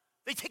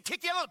 They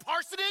kick you out of the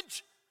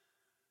parsonage?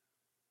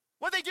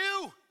 What'd they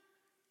do?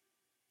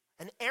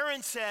 And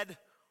Aaron said,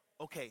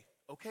 Okay,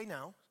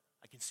 now,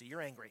 I can see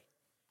you're angry.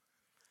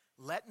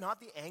 Let not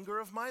the anger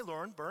of my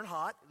Lord burn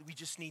hot. We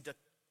just need to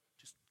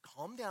just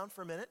calm down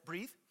for a minute,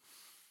 breathe.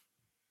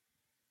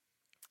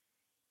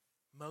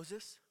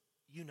 Moses,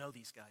 you know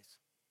these guys.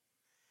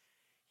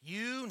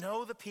 You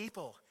know the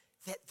people,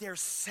 that they're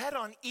set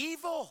on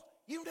evil.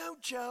 You know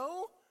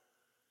Joe,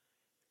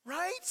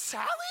 right?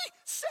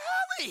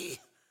 Sally.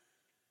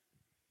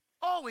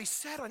 Always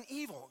set on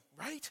evil,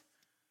 right?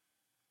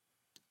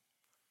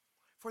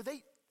 For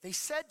they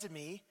said to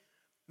me,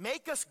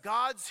 make us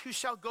gods who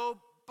shall go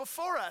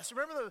before us.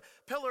 Remember the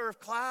pillar of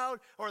cloud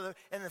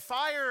and the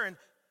fire, and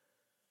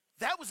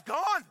that was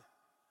gone.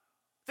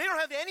 They don't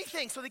have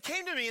anything. So they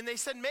came to me and they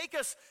said, make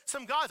us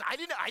some gods. I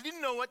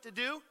didn't know what to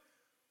do.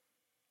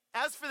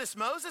 As for this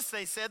Moses,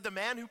 they said, the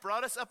man who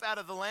brought us up out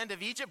of the land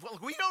of Egypt, well,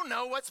 we don't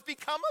know what's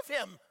become of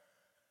him.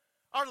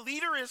 Our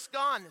leader is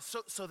gone.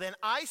 So then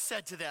I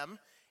said to them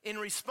in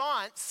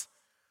response,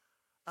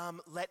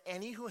 let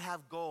any who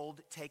have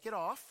gold take it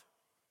off.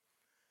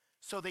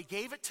 So they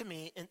gave it to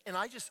me, and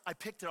I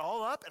picked it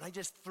all up, and I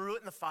just threw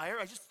it in the fire.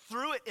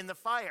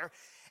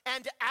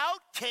 And out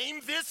came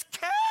this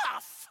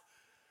calf.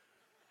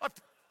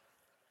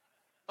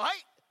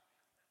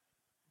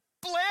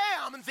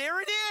 Blam, and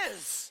there it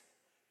is.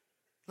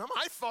 Not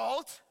my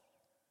fault.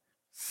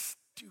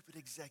 Stupid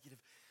executive.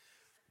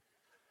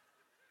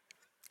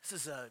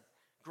 This is a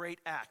great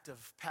act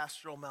of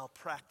pastoral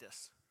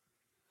malpractice.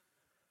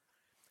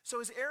 So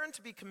is Aaron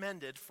to be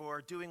commended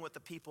for doing what the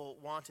people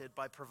wanted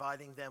by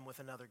providing them with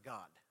another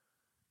god?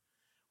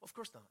 Well, of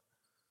course not.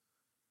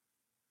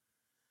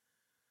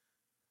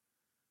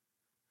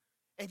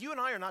 And you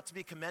and I are not to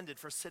be commended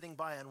for sitting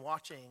by and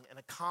watching and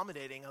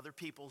accommodating other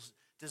people's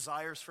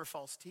desires for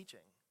false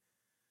teaching.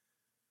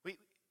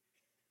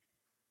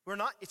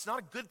 It's not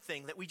a good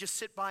thing that we just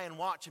sit by and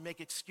watch and make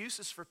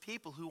excuses for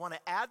people who want to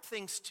add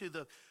things to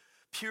the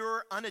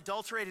pure,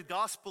 unadulterated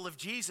gospel of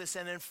Jesus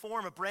and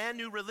inform a brand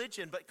new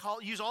religion, but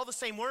use all the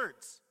same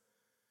words.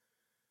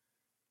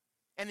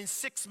 And in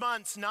 6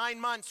 months, 9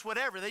 months,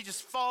 whatever, they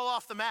just fall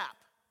off the map.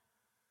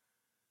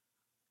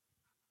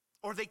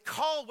 Or they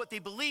call what they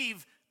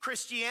believe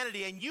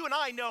Christianity, and you and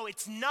I know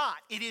it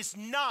is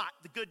not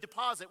the good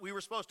deposit we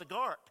were supposed to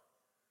guard.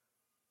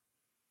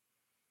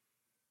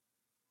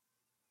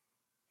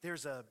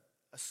 There's a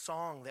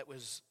song that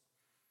was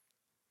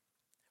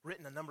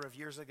written a number of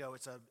years ago.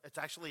 It's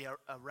actually a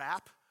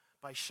rap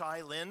by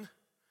Shai Lin.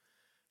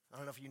 I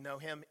don't know if you know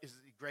him, is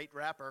a great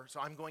rapper, so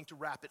I'm going to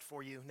rap it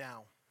for you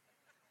now.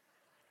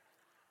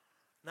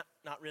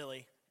 Not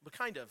really, but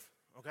kind of,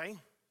 okay?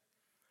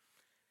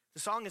 The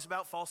song is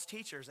about false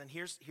teachers, and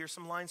here's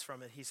some lines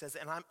from it. He says,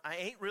 and I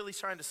ain't really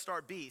trying to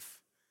start beef,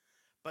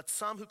 but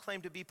some who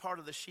claim to be part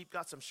of the sheep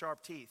got some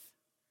sharp teeth.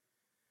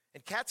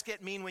 And cats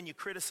get mean when you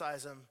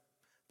criticize them,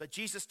 but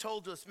Jesus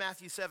told us,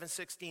 Matthew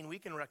 7:16, we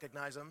can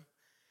recognize them.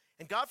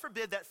 And God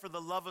forbid that for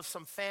the love of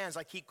some fans,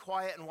 I keep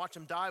quiet and watch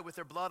them die with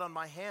their blood on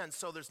my hands.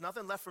 So there's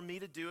nothing left for me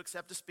to do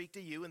except to speak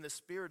to you in the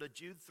spirit of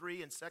Jude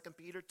 3 and 2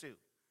 Peter 2.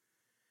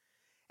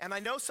 And I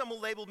know some will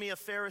label me a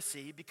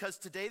Pharisee because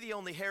today the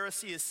only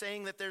heresy is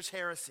saying that there's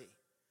heresy.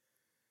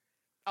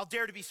 I'll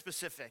dare to be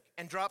specific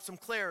and drop some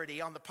clarity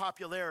on the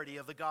popularity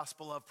of the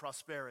gospel of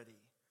prosperity.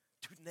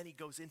 Dude, and then he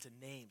goes into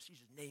names. He's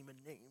just naming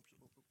names.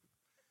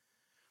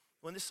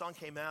 When this song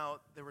came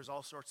out, there was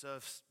all sorts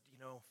of,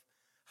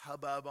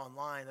 hubbub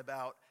online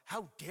about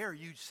how dare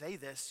you say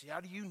this? How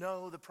do you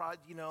know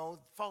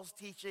false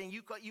teaching?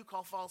 You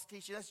call false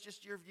teaching. That's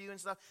just your view and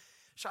stuff.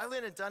 Shai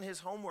Linne had done his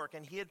homework,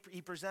 and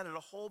he presented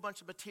a whole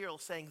bunch of material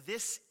saying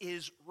this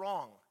is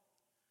wrong.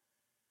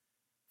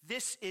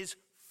 This is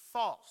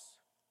false.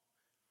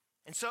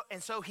 And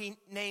so he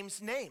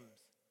names names.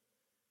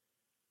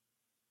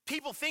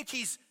 People think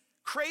he's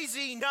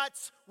crazy,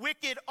 nuts,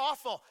 wicked,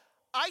 awful.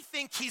 I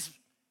think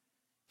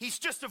he's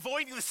just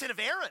avoiding the sin of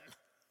Aaron.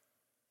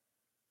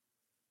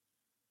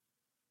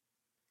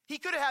 He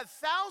could have had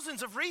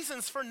thousands of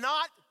reasons for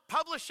not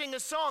publishing a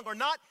song or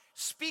not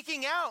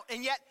speaking out,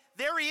 and yet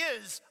there he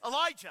is,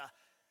 Elijah,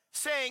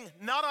 saying,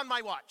 not on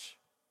my watch.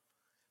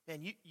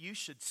 Man, you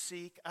should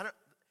seek.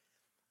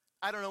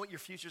 I don't know what your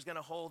future is going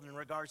to hold in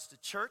regards to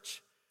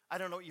church. I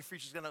don't know what your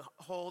future is going to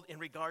hold in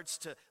regards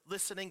to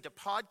listening to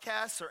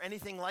podcasts or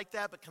anything like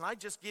that, but can I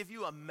just give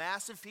you a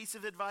massive piece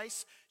of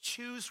advice?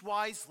 Choose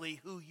wisely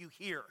who you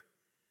hear.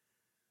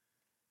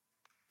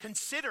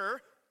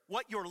 Consider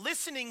what you're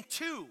listening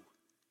to.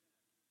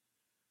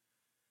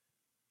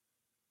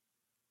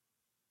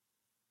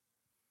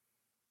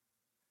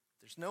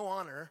 There's no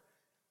honor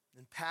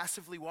in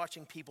passively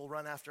watching people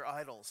run after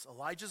idols.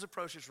 Elijah's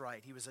approach is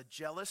right. He was a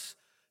jealous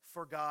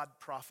for God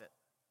prophet.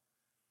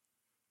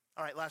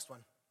 All right, last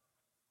one.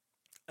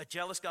 A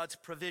jealous God's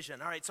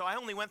provision. All right, so I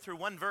only went through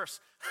one verse.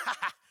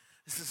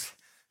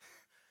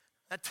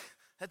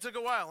 That took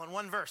a while on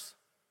one verse.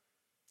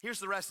 Here's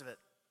the rest of it.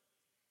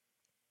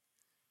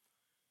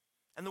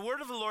 And the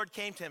word of the Lord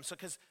came to him. So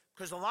because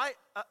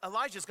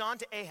Elijah's gone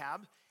to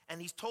Ahab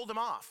and he's told him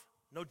off.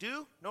 No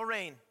dew, no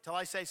rain till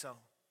I say so.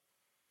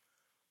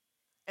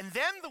 And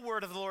then the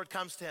word of the Lord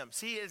comes to him.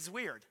 See, it's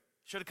weird.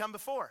 Should have come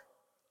before.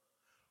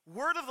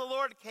 Word of the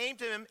Lord came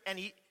to him, and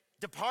he,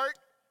 depart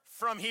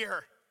from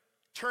here.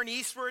 Turn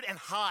eastward and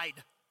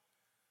hide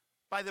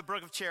by the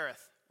brook of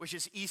Cherith, which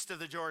is east of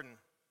the Jordan.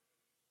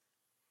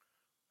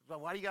 Well,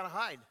 why do you got to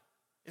hide?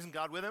 Isn't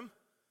God with him?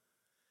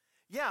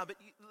 Yeah, but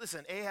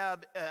listen,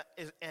 Ahab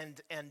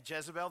and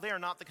Jezebel, they are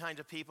not the kind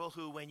of people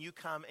who, when you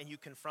come and you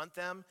confront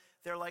them,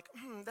 they're like,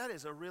 that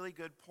is a really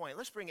good point.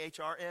 Let's bring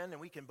HR in, and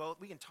we can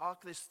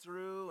talk this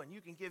through, and you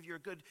can give your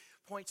good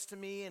points to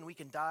me, and we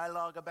can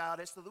dialogue about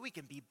it so that we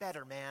can be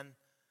better, man.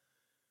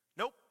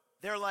 Nope.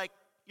 They're like,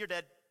 you're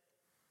dead.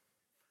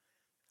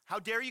 How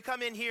dare you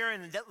come in here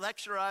and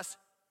lecture us?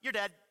 You're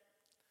dead.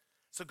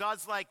 So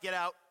God's like, get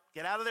out.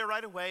 Get out of there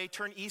right away.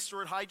 Turn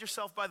eastward. Hide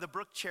yourself by the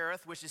brook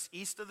Cherith, which is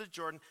east of the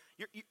Jordan.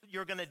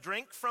 You're going to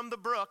drink from the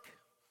brook.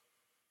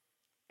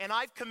 And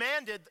I've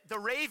commanded the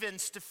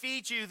ravens to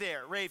feed you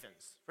there.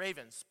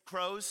 Ravens,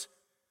 crows,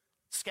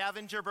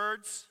 scavenger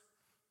birds.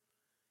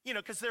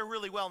 Because they're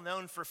really well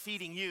known for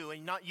feeding you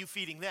and not you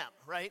feeding them,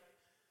 right?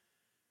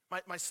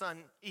 My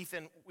son,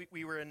 Ethan,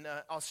 we were in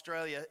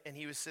Australia, and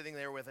he was sitting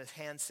there with a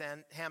ham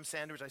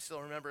sandwich. I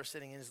still remember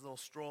sitting in his little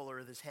stroller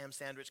with his ham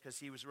sandwich because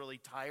he was really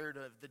tired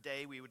of the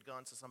day. We would go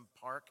into some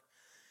park,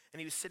 and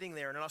he was sitting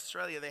there. And in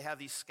Australia, they have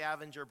these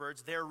scavenger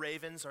birds. Their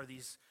ravens are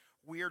these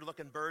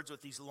weird-looking birds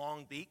with these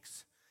long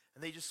beaks,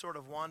 and they just sort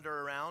of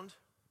wander around.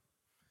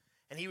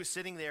 And he was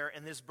sitting there,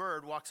 and this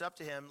bird walks up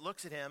to him,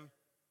 looks at him,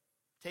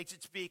 takes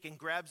its beak, and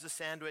grabs the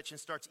sandwich and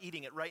starts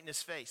eating it right in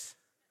his face.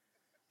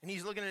 And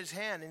he's looking at his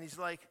hand, and he's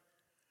like,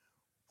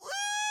 "Woo!"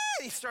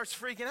 He starts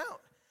freaking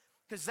out.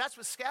 Because that's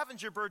what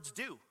scavenger birds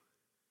do.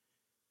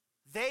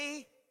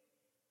 They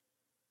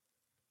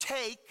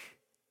take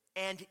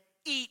and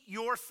eat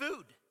your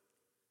food.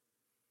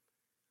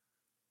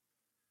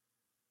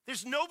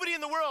 There's nobody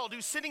in the world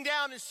who's sitting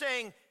down and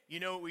saying,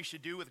 you know what we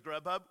should do with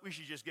Grubhub? We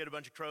should just get a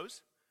bunch of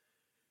crows.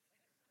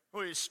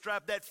 We just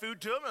strap that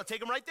food to them, and I'll take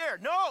them right there.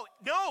 No,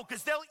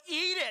 because they'll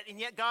eat it. And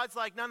yet God's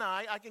like, no,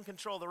 I can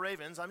control the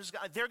ravens.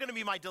 They're going to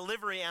be my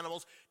delivery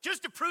animals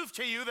just to prove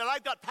to you that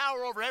I've got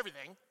power over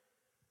everything.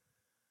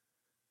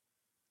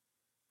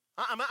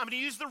 I'm going to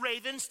use the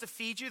ravens to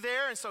feed you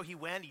there. And so he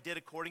went, he did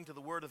according to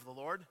the word of the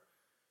Lord.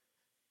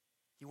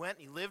 He went,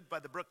 he lived by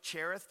the brook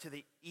Cherith to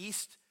the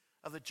east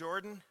of the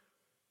Jordan.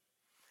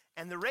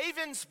 And the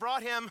ravens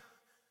brought him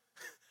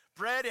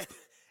bread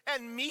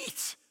and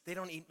meat. They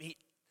don't eat meat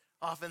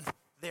often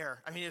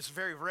there. I mean, it's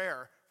very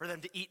rare for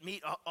them to eat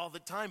meat all the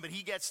time, but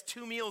he gets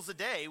 2 meals a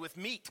day with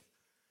meat.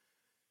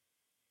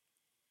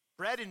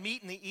 Bread and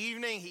meat in the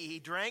evening. He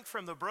drank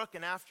from the brook,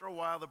 and after a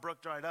while, the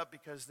brook dried up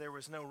because there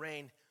was no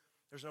rain.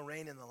 There's no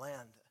rain in the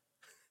land.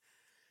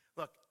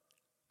 Look,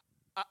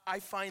 I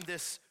find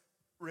this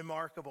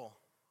remarkable.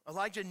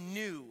 Elijah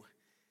knew.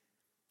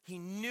 He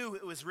knew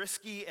it was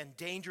risky and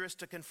dangerous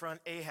to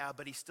confront Ahab,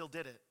 but he still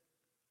did it.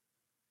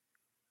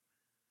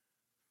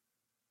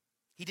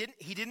 He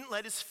didn't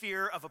let his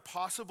fear of a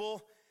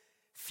possible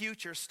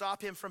future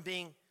stop him from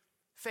being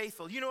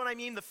faithful. You know what I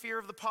mean? The fear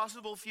of the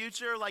possible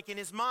future. Like in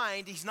his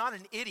mind, he's not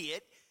an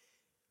idiot.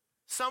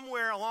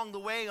 Somewhere along the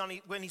way,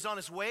 when he's on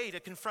his way to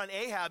confront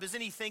Ahab,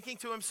 isn't he thinking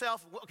to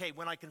himself, okay,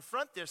 when I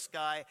confront this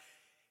guy,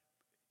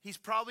 he's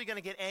probably going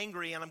to get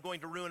angry and I'm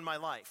going to ruin my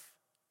life.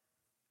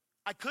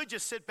 I could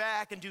just sit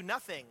back and do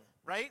nothing,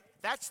 right?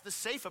 That's the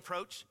safe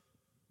approach.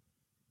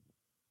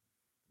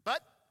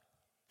 But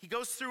he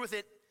goes through with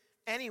it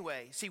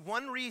anyway. See,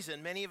 one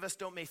reason many of us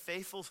don't make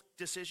faithful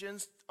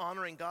decisions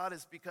honoring God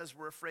is because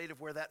we're afraid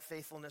of where that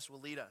faithfulness will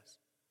lead us.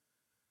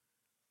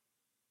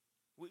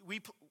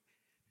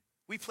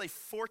 We play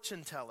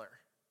fortune teller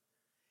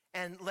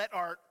and let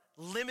our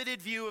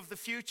limited view of the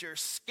future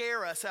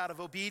scare us out of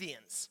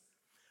obedience.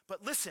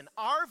 But listen,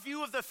 our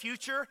view of the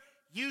future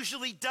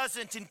usually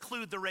doesn't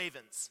include the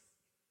ravens.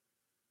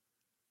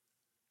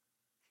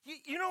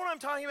 You know what I'm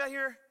talking about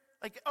here?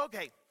 Like,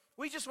 okay,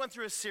 we just went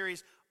through a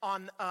series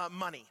on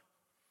money.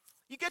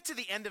 You get to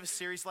the end of a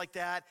series like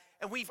that,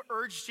 and I've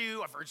urged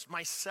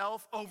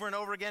myself over and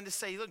over again to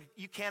say, look,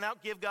 you can't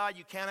outgive God,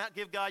 you can't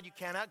outgive God, you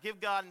can't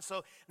outgive God. And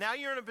so now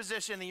you're in a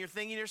position and you're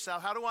thinking to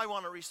yourself, how do I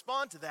want to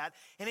respond to that?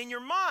 And in your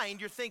mind,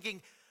 you're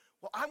thinking,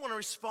 well, I want to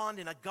respond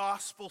in a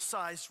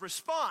gospel-sized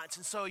response.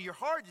 And so your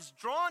heart is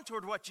drawn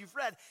toward what you've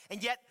read.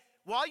 And yet,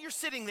 while you're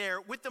sitting there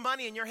with the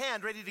money in your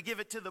hand, ready to give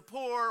it to the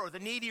poor or the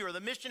needy or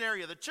the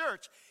missionary or the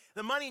church,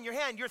 the money in your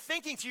hand, you're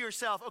thinking to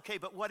yourself, okay,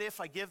 but what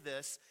if I give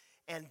this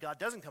and God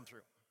doesn't come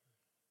through?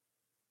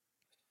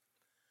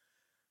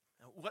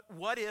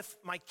 What if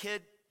my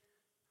kid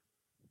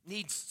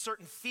needs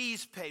certain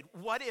fees paid?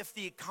 What if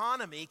the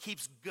economy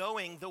keeps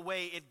going the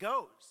way it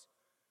goes?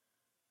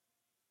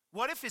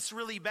 What if it's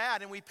really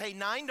bad and we pay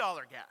 $9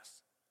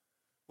 gas?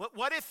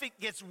 What if it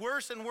gets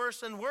worse and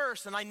worse and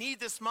worse and I need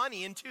this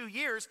money in 2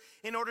 years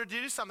in order to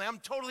do something? I'm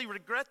totally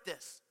regret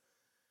this.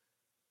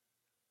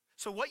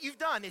 So what you've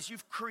done is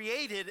you've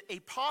created a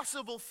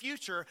possible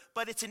future,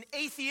 but it's an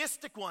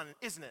atheistic one,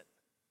 isn't it?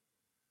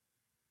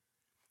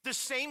 The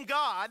same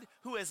God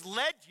who has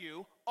led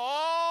you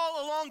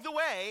all along the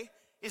way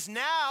is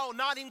now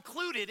not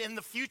included in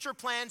the future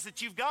plans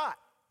that you've got.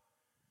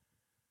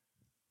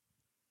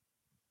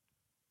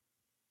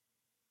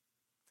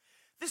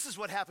 This is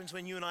what happens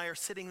when you and I are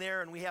sitting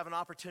there and we have an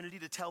opportunity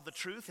to tell the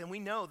truth, and we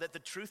know that the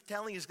truth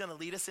telling is going to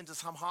lead us into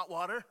some hot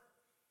water.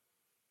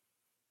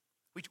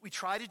 We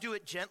try to do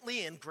it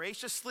gently and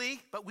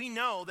graciously, but we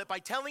know that by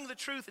telling the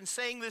truth and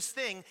saying this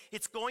thing,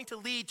 it's going to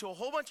lead to a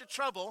whole bunch of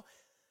trouble.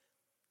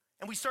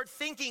 And we start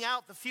thinking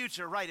out the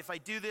future, right? If I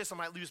do this, I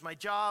might lose my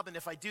job. And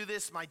if I do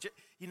this,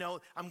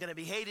 I'm going to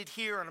be hated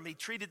here and I'm going to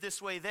be treated this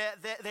way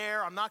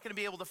there. I'm not going to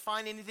be able to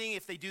find anything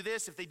if they do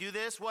this,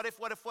 What if?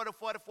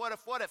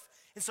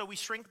 And so we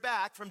shrink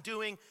back from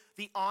doing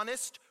the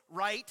honest,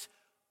 right,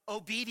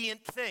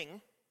 obedient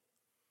thing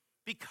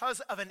because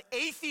of an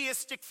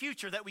atheistic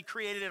future that we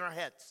created in our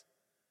heads.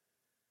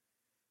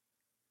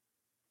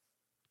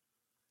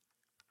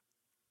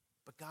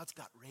 But God's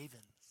got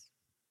ravens.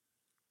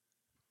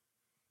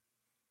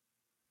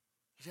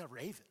 He's got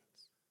ravens.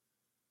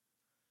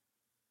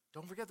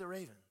 Don't forget the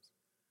ravens.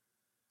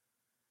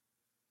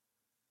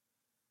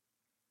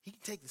 He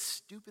can take the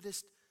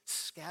stupidest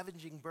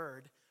scavenging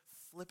bird,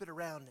 flip it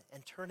around,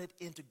 and turn it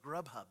into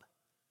Grubhub.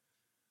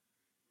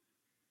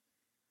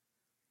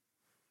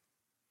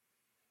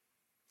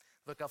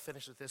 Look, I'll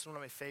finish with this. One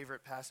of my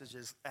favorite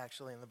passages,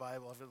 actually, in the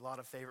Bible, I have a lot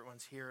of favorite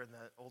ones here in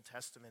the Old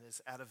Testament,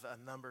 is out of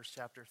Numbers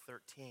chapter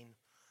 13.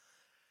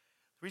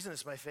 The reason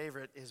it's my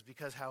favorite is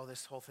because how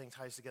this whole thing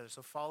ties together.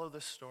 So follow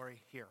this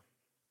story here.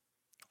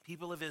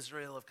 People of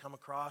Israel have come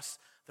across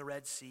the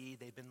Red Sea.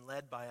 They've been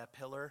led by a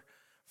pillar,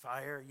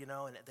 fire,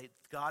 and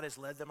God has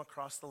led them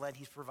across the land.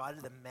 He's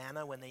provided them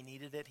manna when they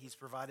needed it. He's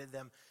provided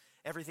them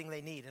everything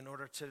they need in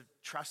order to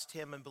trust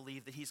him and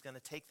believe that he's going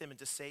to take them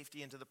into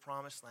safety into the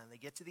promised land. They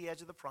get to the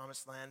edge of the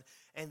promised land,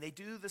 and they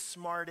do the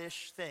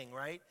smartish thing,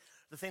 right?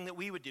 The thing that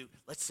we would do.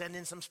 Let's send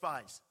in some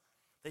spies.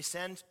 They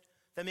send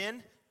them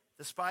in.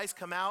 The spies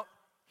come out.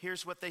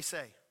 Here's what they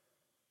say.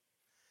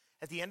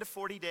 At the end of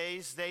 40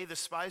 days, the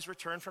spies,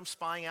 returned from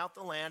spying out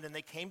the land, and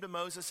they came to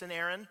Moses and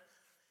Aaron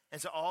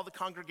and to all the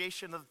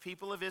congregation of the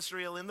people of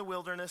Israel in the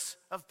wilderness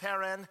of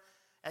Paran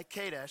at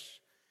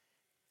Kadesh,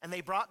 and they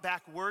brought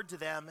back word to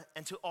them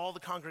and to all the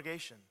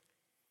congregation.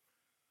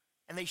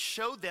 And they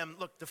showed them,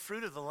 look, the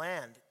fruit of the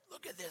land.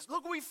 Look at this.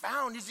 Look what we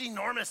found. It's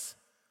enormous.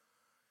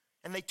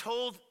 And they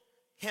told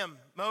him,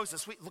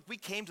 Moses, we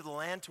came to the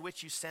land to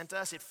which you sent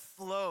us. It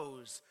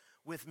flows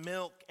with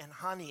milk and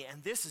honey,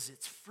 and this is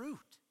its fruit.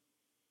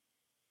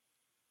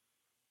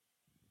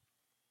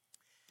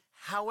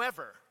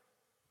 However,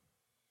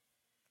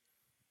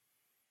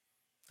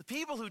 the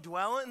people who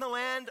dwell in the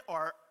land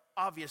are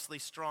obviously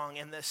strong,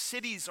 and the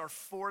cities are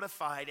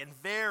fortified and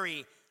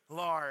very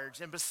large.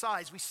 And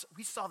besides,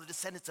 we saw the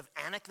descendants of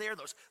Anak there,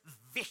 those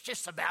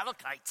vicious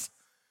Amalekites.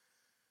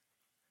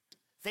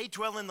 They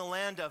dwell in the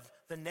land of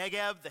the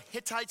Negeb, the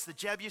Hittites, the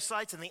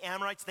Jebusites, and the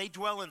Amorites. They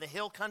dwell in the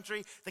hill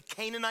country. The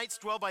Canaanites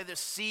dwell by the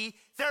sea.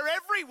 They're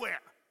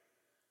everywhere.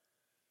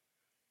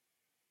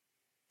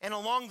 And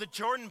along the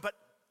Jordan, but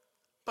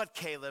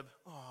Caleb,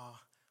 oh,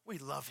 we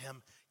love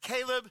him.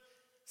 Caleb,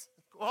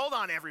 hold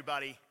on,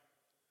 everybody.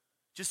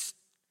 Just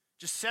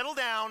settle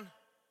down.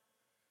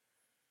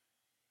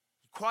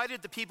 He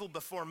quieted the people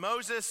before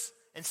Moses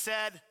and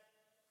said,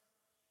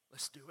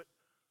 let's do it.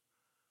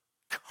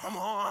 Come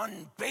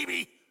on,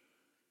 baby.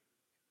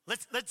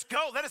 Let's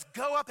go. Let us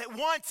go up at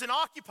once and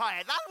occupy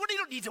it. We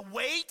don't need to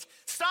wait.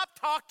 Stop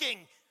talking.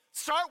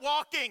 Start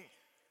walking.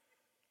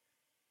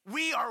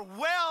 We are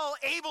well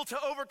able to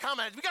overcome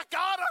it. We got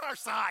God on our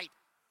side.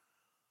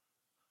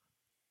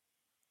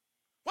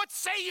 What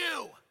say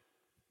you?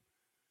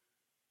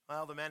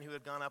 Well, the men who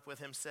had gone up with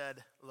him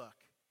said, look,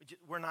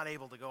 we're not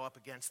able to go up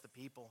against the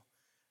people.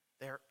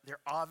 They're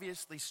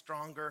obviously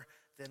stronger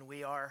than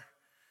we are.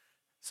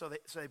 So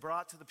they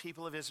brought to the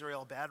people of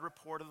Israel a bad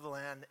report of the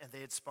land, and they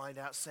had spied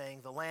out,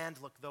 saying, the land,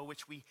 look, the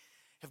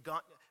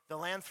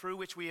land through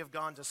which we have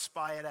gone to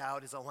spy it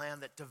out is a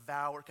land that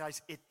devours,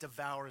 guys, it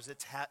devours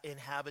its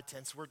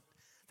inhabitants.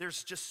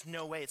 There's just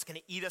no way. It's going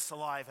to eat us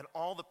alive. And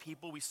all the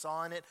people we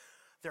saw in it,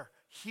 they're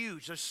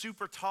huge. They're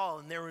super tall.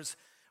 And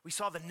we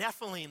saw the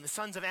Nephilim, the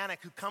sons of Anak,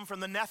 who come from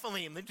the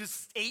Nephilim. They're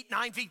just 8,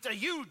 9 feet. They're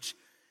huge.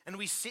 And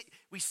we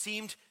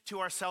seemed to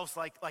ourselves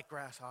like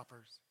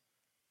grasshoppers.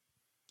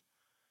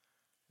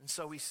 And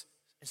so we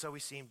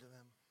seemed to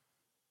them.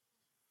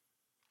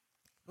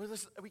 Well,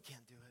 listen, we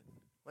can't do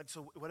it.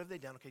 So what have they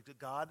done? Okay, the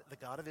God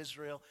of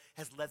Israel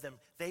has led them.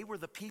 They were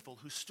the people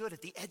who stood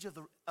at the edge of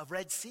the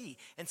Red Sea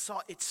and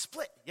saw it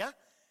split, yeah?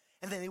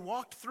 And then they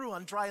walked through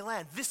on dry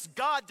land. This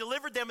God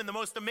delivered them in the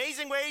most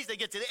amazing ways. They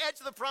get to the edge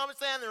of the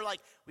promised land. They're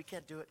like, we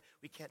can't do it.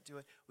 We can't do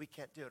it. We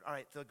can't do it. All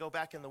right, they'll go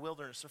back in the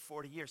wilderness for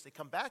 40 years. They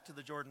come back to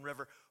the Jordan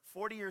River.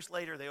 40 years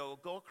later, they will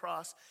go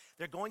across.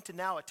 They're going to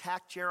now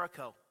attack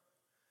Jericho.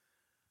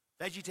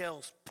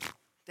 VeggieTales,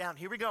 down.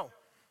 Here we go.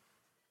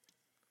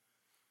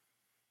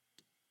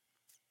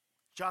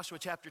 Joshua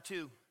chapter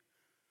 2.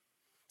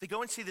 They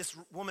go and see this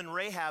woman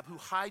Rahab who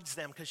hides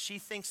them because she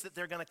thinks that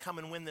they're going to come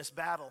and win this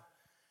battle.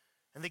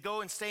 And they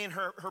go and stay in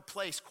her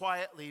place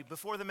quietly.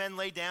 Before the men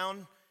lay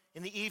down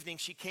in the evening,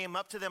 she came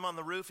up to them on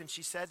the roof and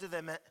she said to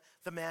them,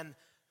 the men,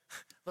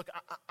 look,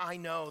 I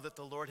know that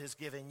the Lord has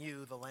given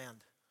you the land.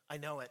 I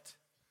know it.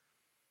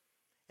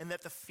 And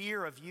that the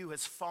fear of you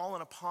has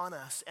fallen upon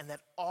us, and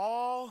that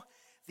all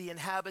the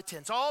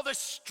inhabitants, all the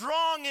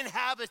strong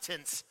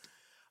inhabitants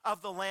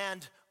of the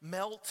land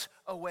melt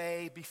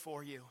away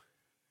before you.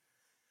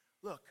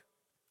 Look,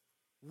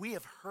 we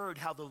have heard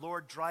how the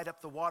Lord dried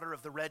up the water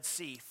of the Red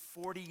Sea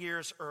 40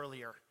 years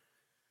earlier,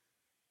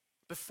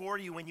 before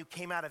you when you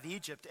came out of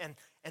Egypt,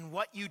 and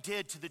what you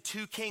did to the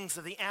 2 kings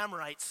of the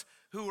Amorites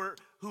who were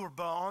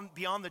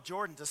beyond the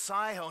Jordan, to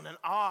Sihon and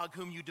Og,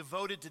 whom you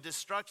devoted to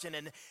destruction.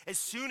 And as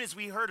soon as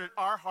we heard it,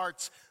 our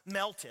hearts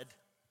melted.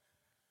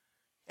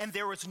 And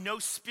there was no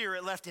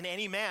spirit left in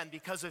any man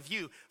because of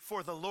you.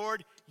 For the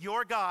Lord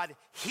your God,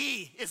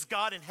 he is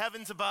God in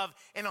heavens above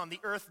and on the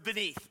earth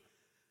beneath.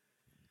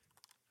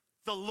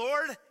 The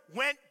Lord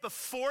went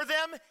before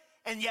them,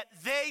 and yet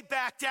they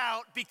backed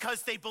out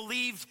because they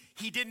believed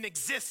he didn't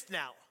exist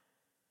now.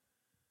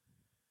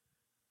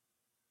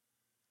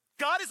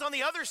 God is on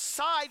the other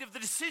side of the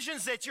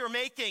decisions that you're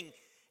making.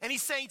 And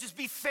he's saying, just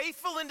be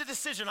faithful in the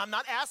decision. I'm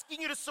not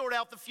asking you to sort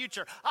out the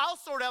future. I'll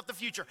sort out the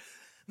future.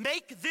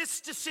 Make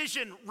this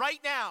decision right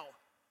now.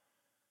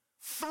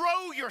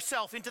 Throw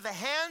yourself into the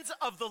hands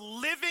of the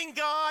living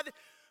God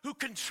who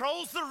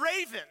controls the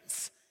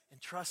ravens,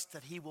 and trust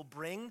that he will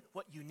bring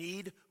what you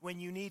need when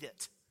you need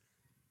it.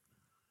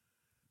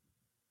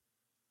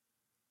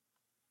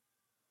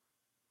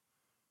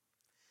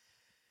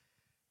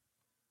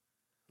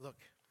 Look,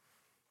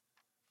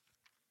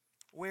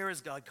 where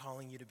is God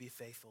calling you to be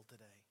faithful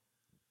today?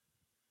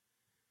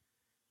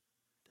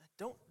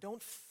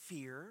 Don't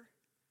fear.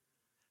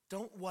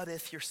 Don't what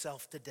if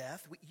yourself to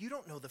death. You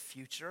don't know the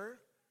future,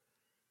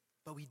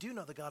 but we do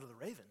know the God of the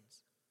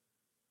ravens.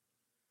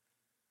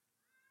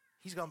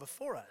 He's gone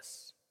before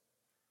us.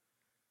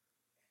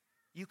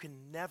 You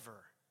can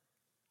never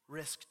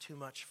risk too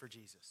much for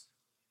Jesus.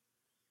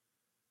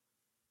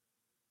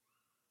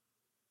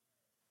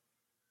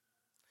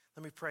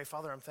 Let me pray.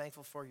 Father, I'm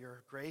thankful for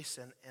your grace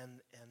and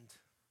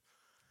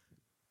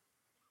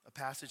a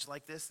passage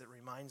like this that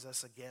reminds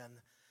us again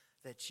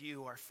that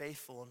you are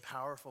faithful and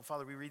powerful.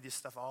 Father, we read this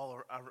stuff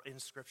all in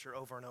Scripture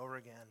over and over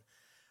again,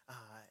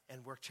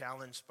 and we're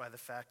challenged by the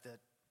fact that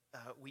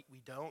we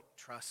don't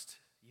trust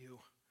you.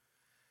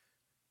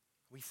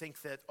 We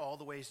think that all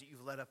the ways that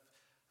you've led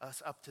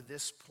us up to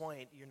this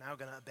point. You're now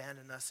going to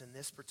abandon us in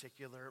this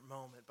particular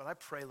moment. But I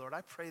pray, Lord,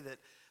 I pray that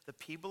the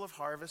people of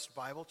Harvest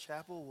Bible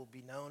Chapel will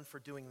be known for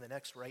doing the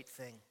next right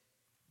thing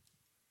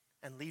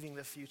and leaving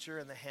the future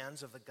in the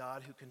hands of the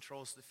God who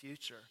controls the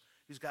future,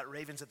 who's got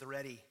ravens at the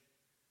ready,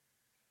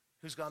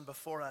 who's gone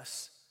before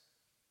us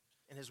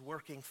and is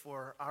working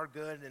for our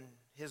good and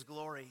his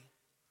glory.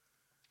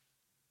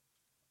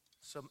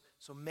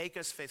 So make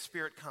us faithful.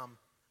 Spirit, come.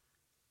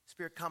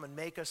 Spirit, come and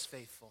make us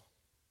faithful.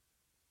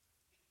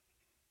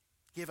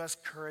 Give us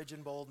courage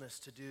and boldness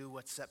to do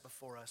what's set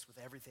before us with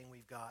everything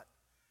we've got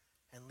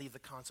and leave the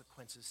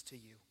consequences to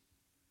you.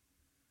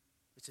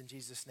 It's in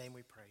Jesus' name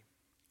we pray.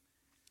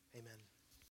 Amen.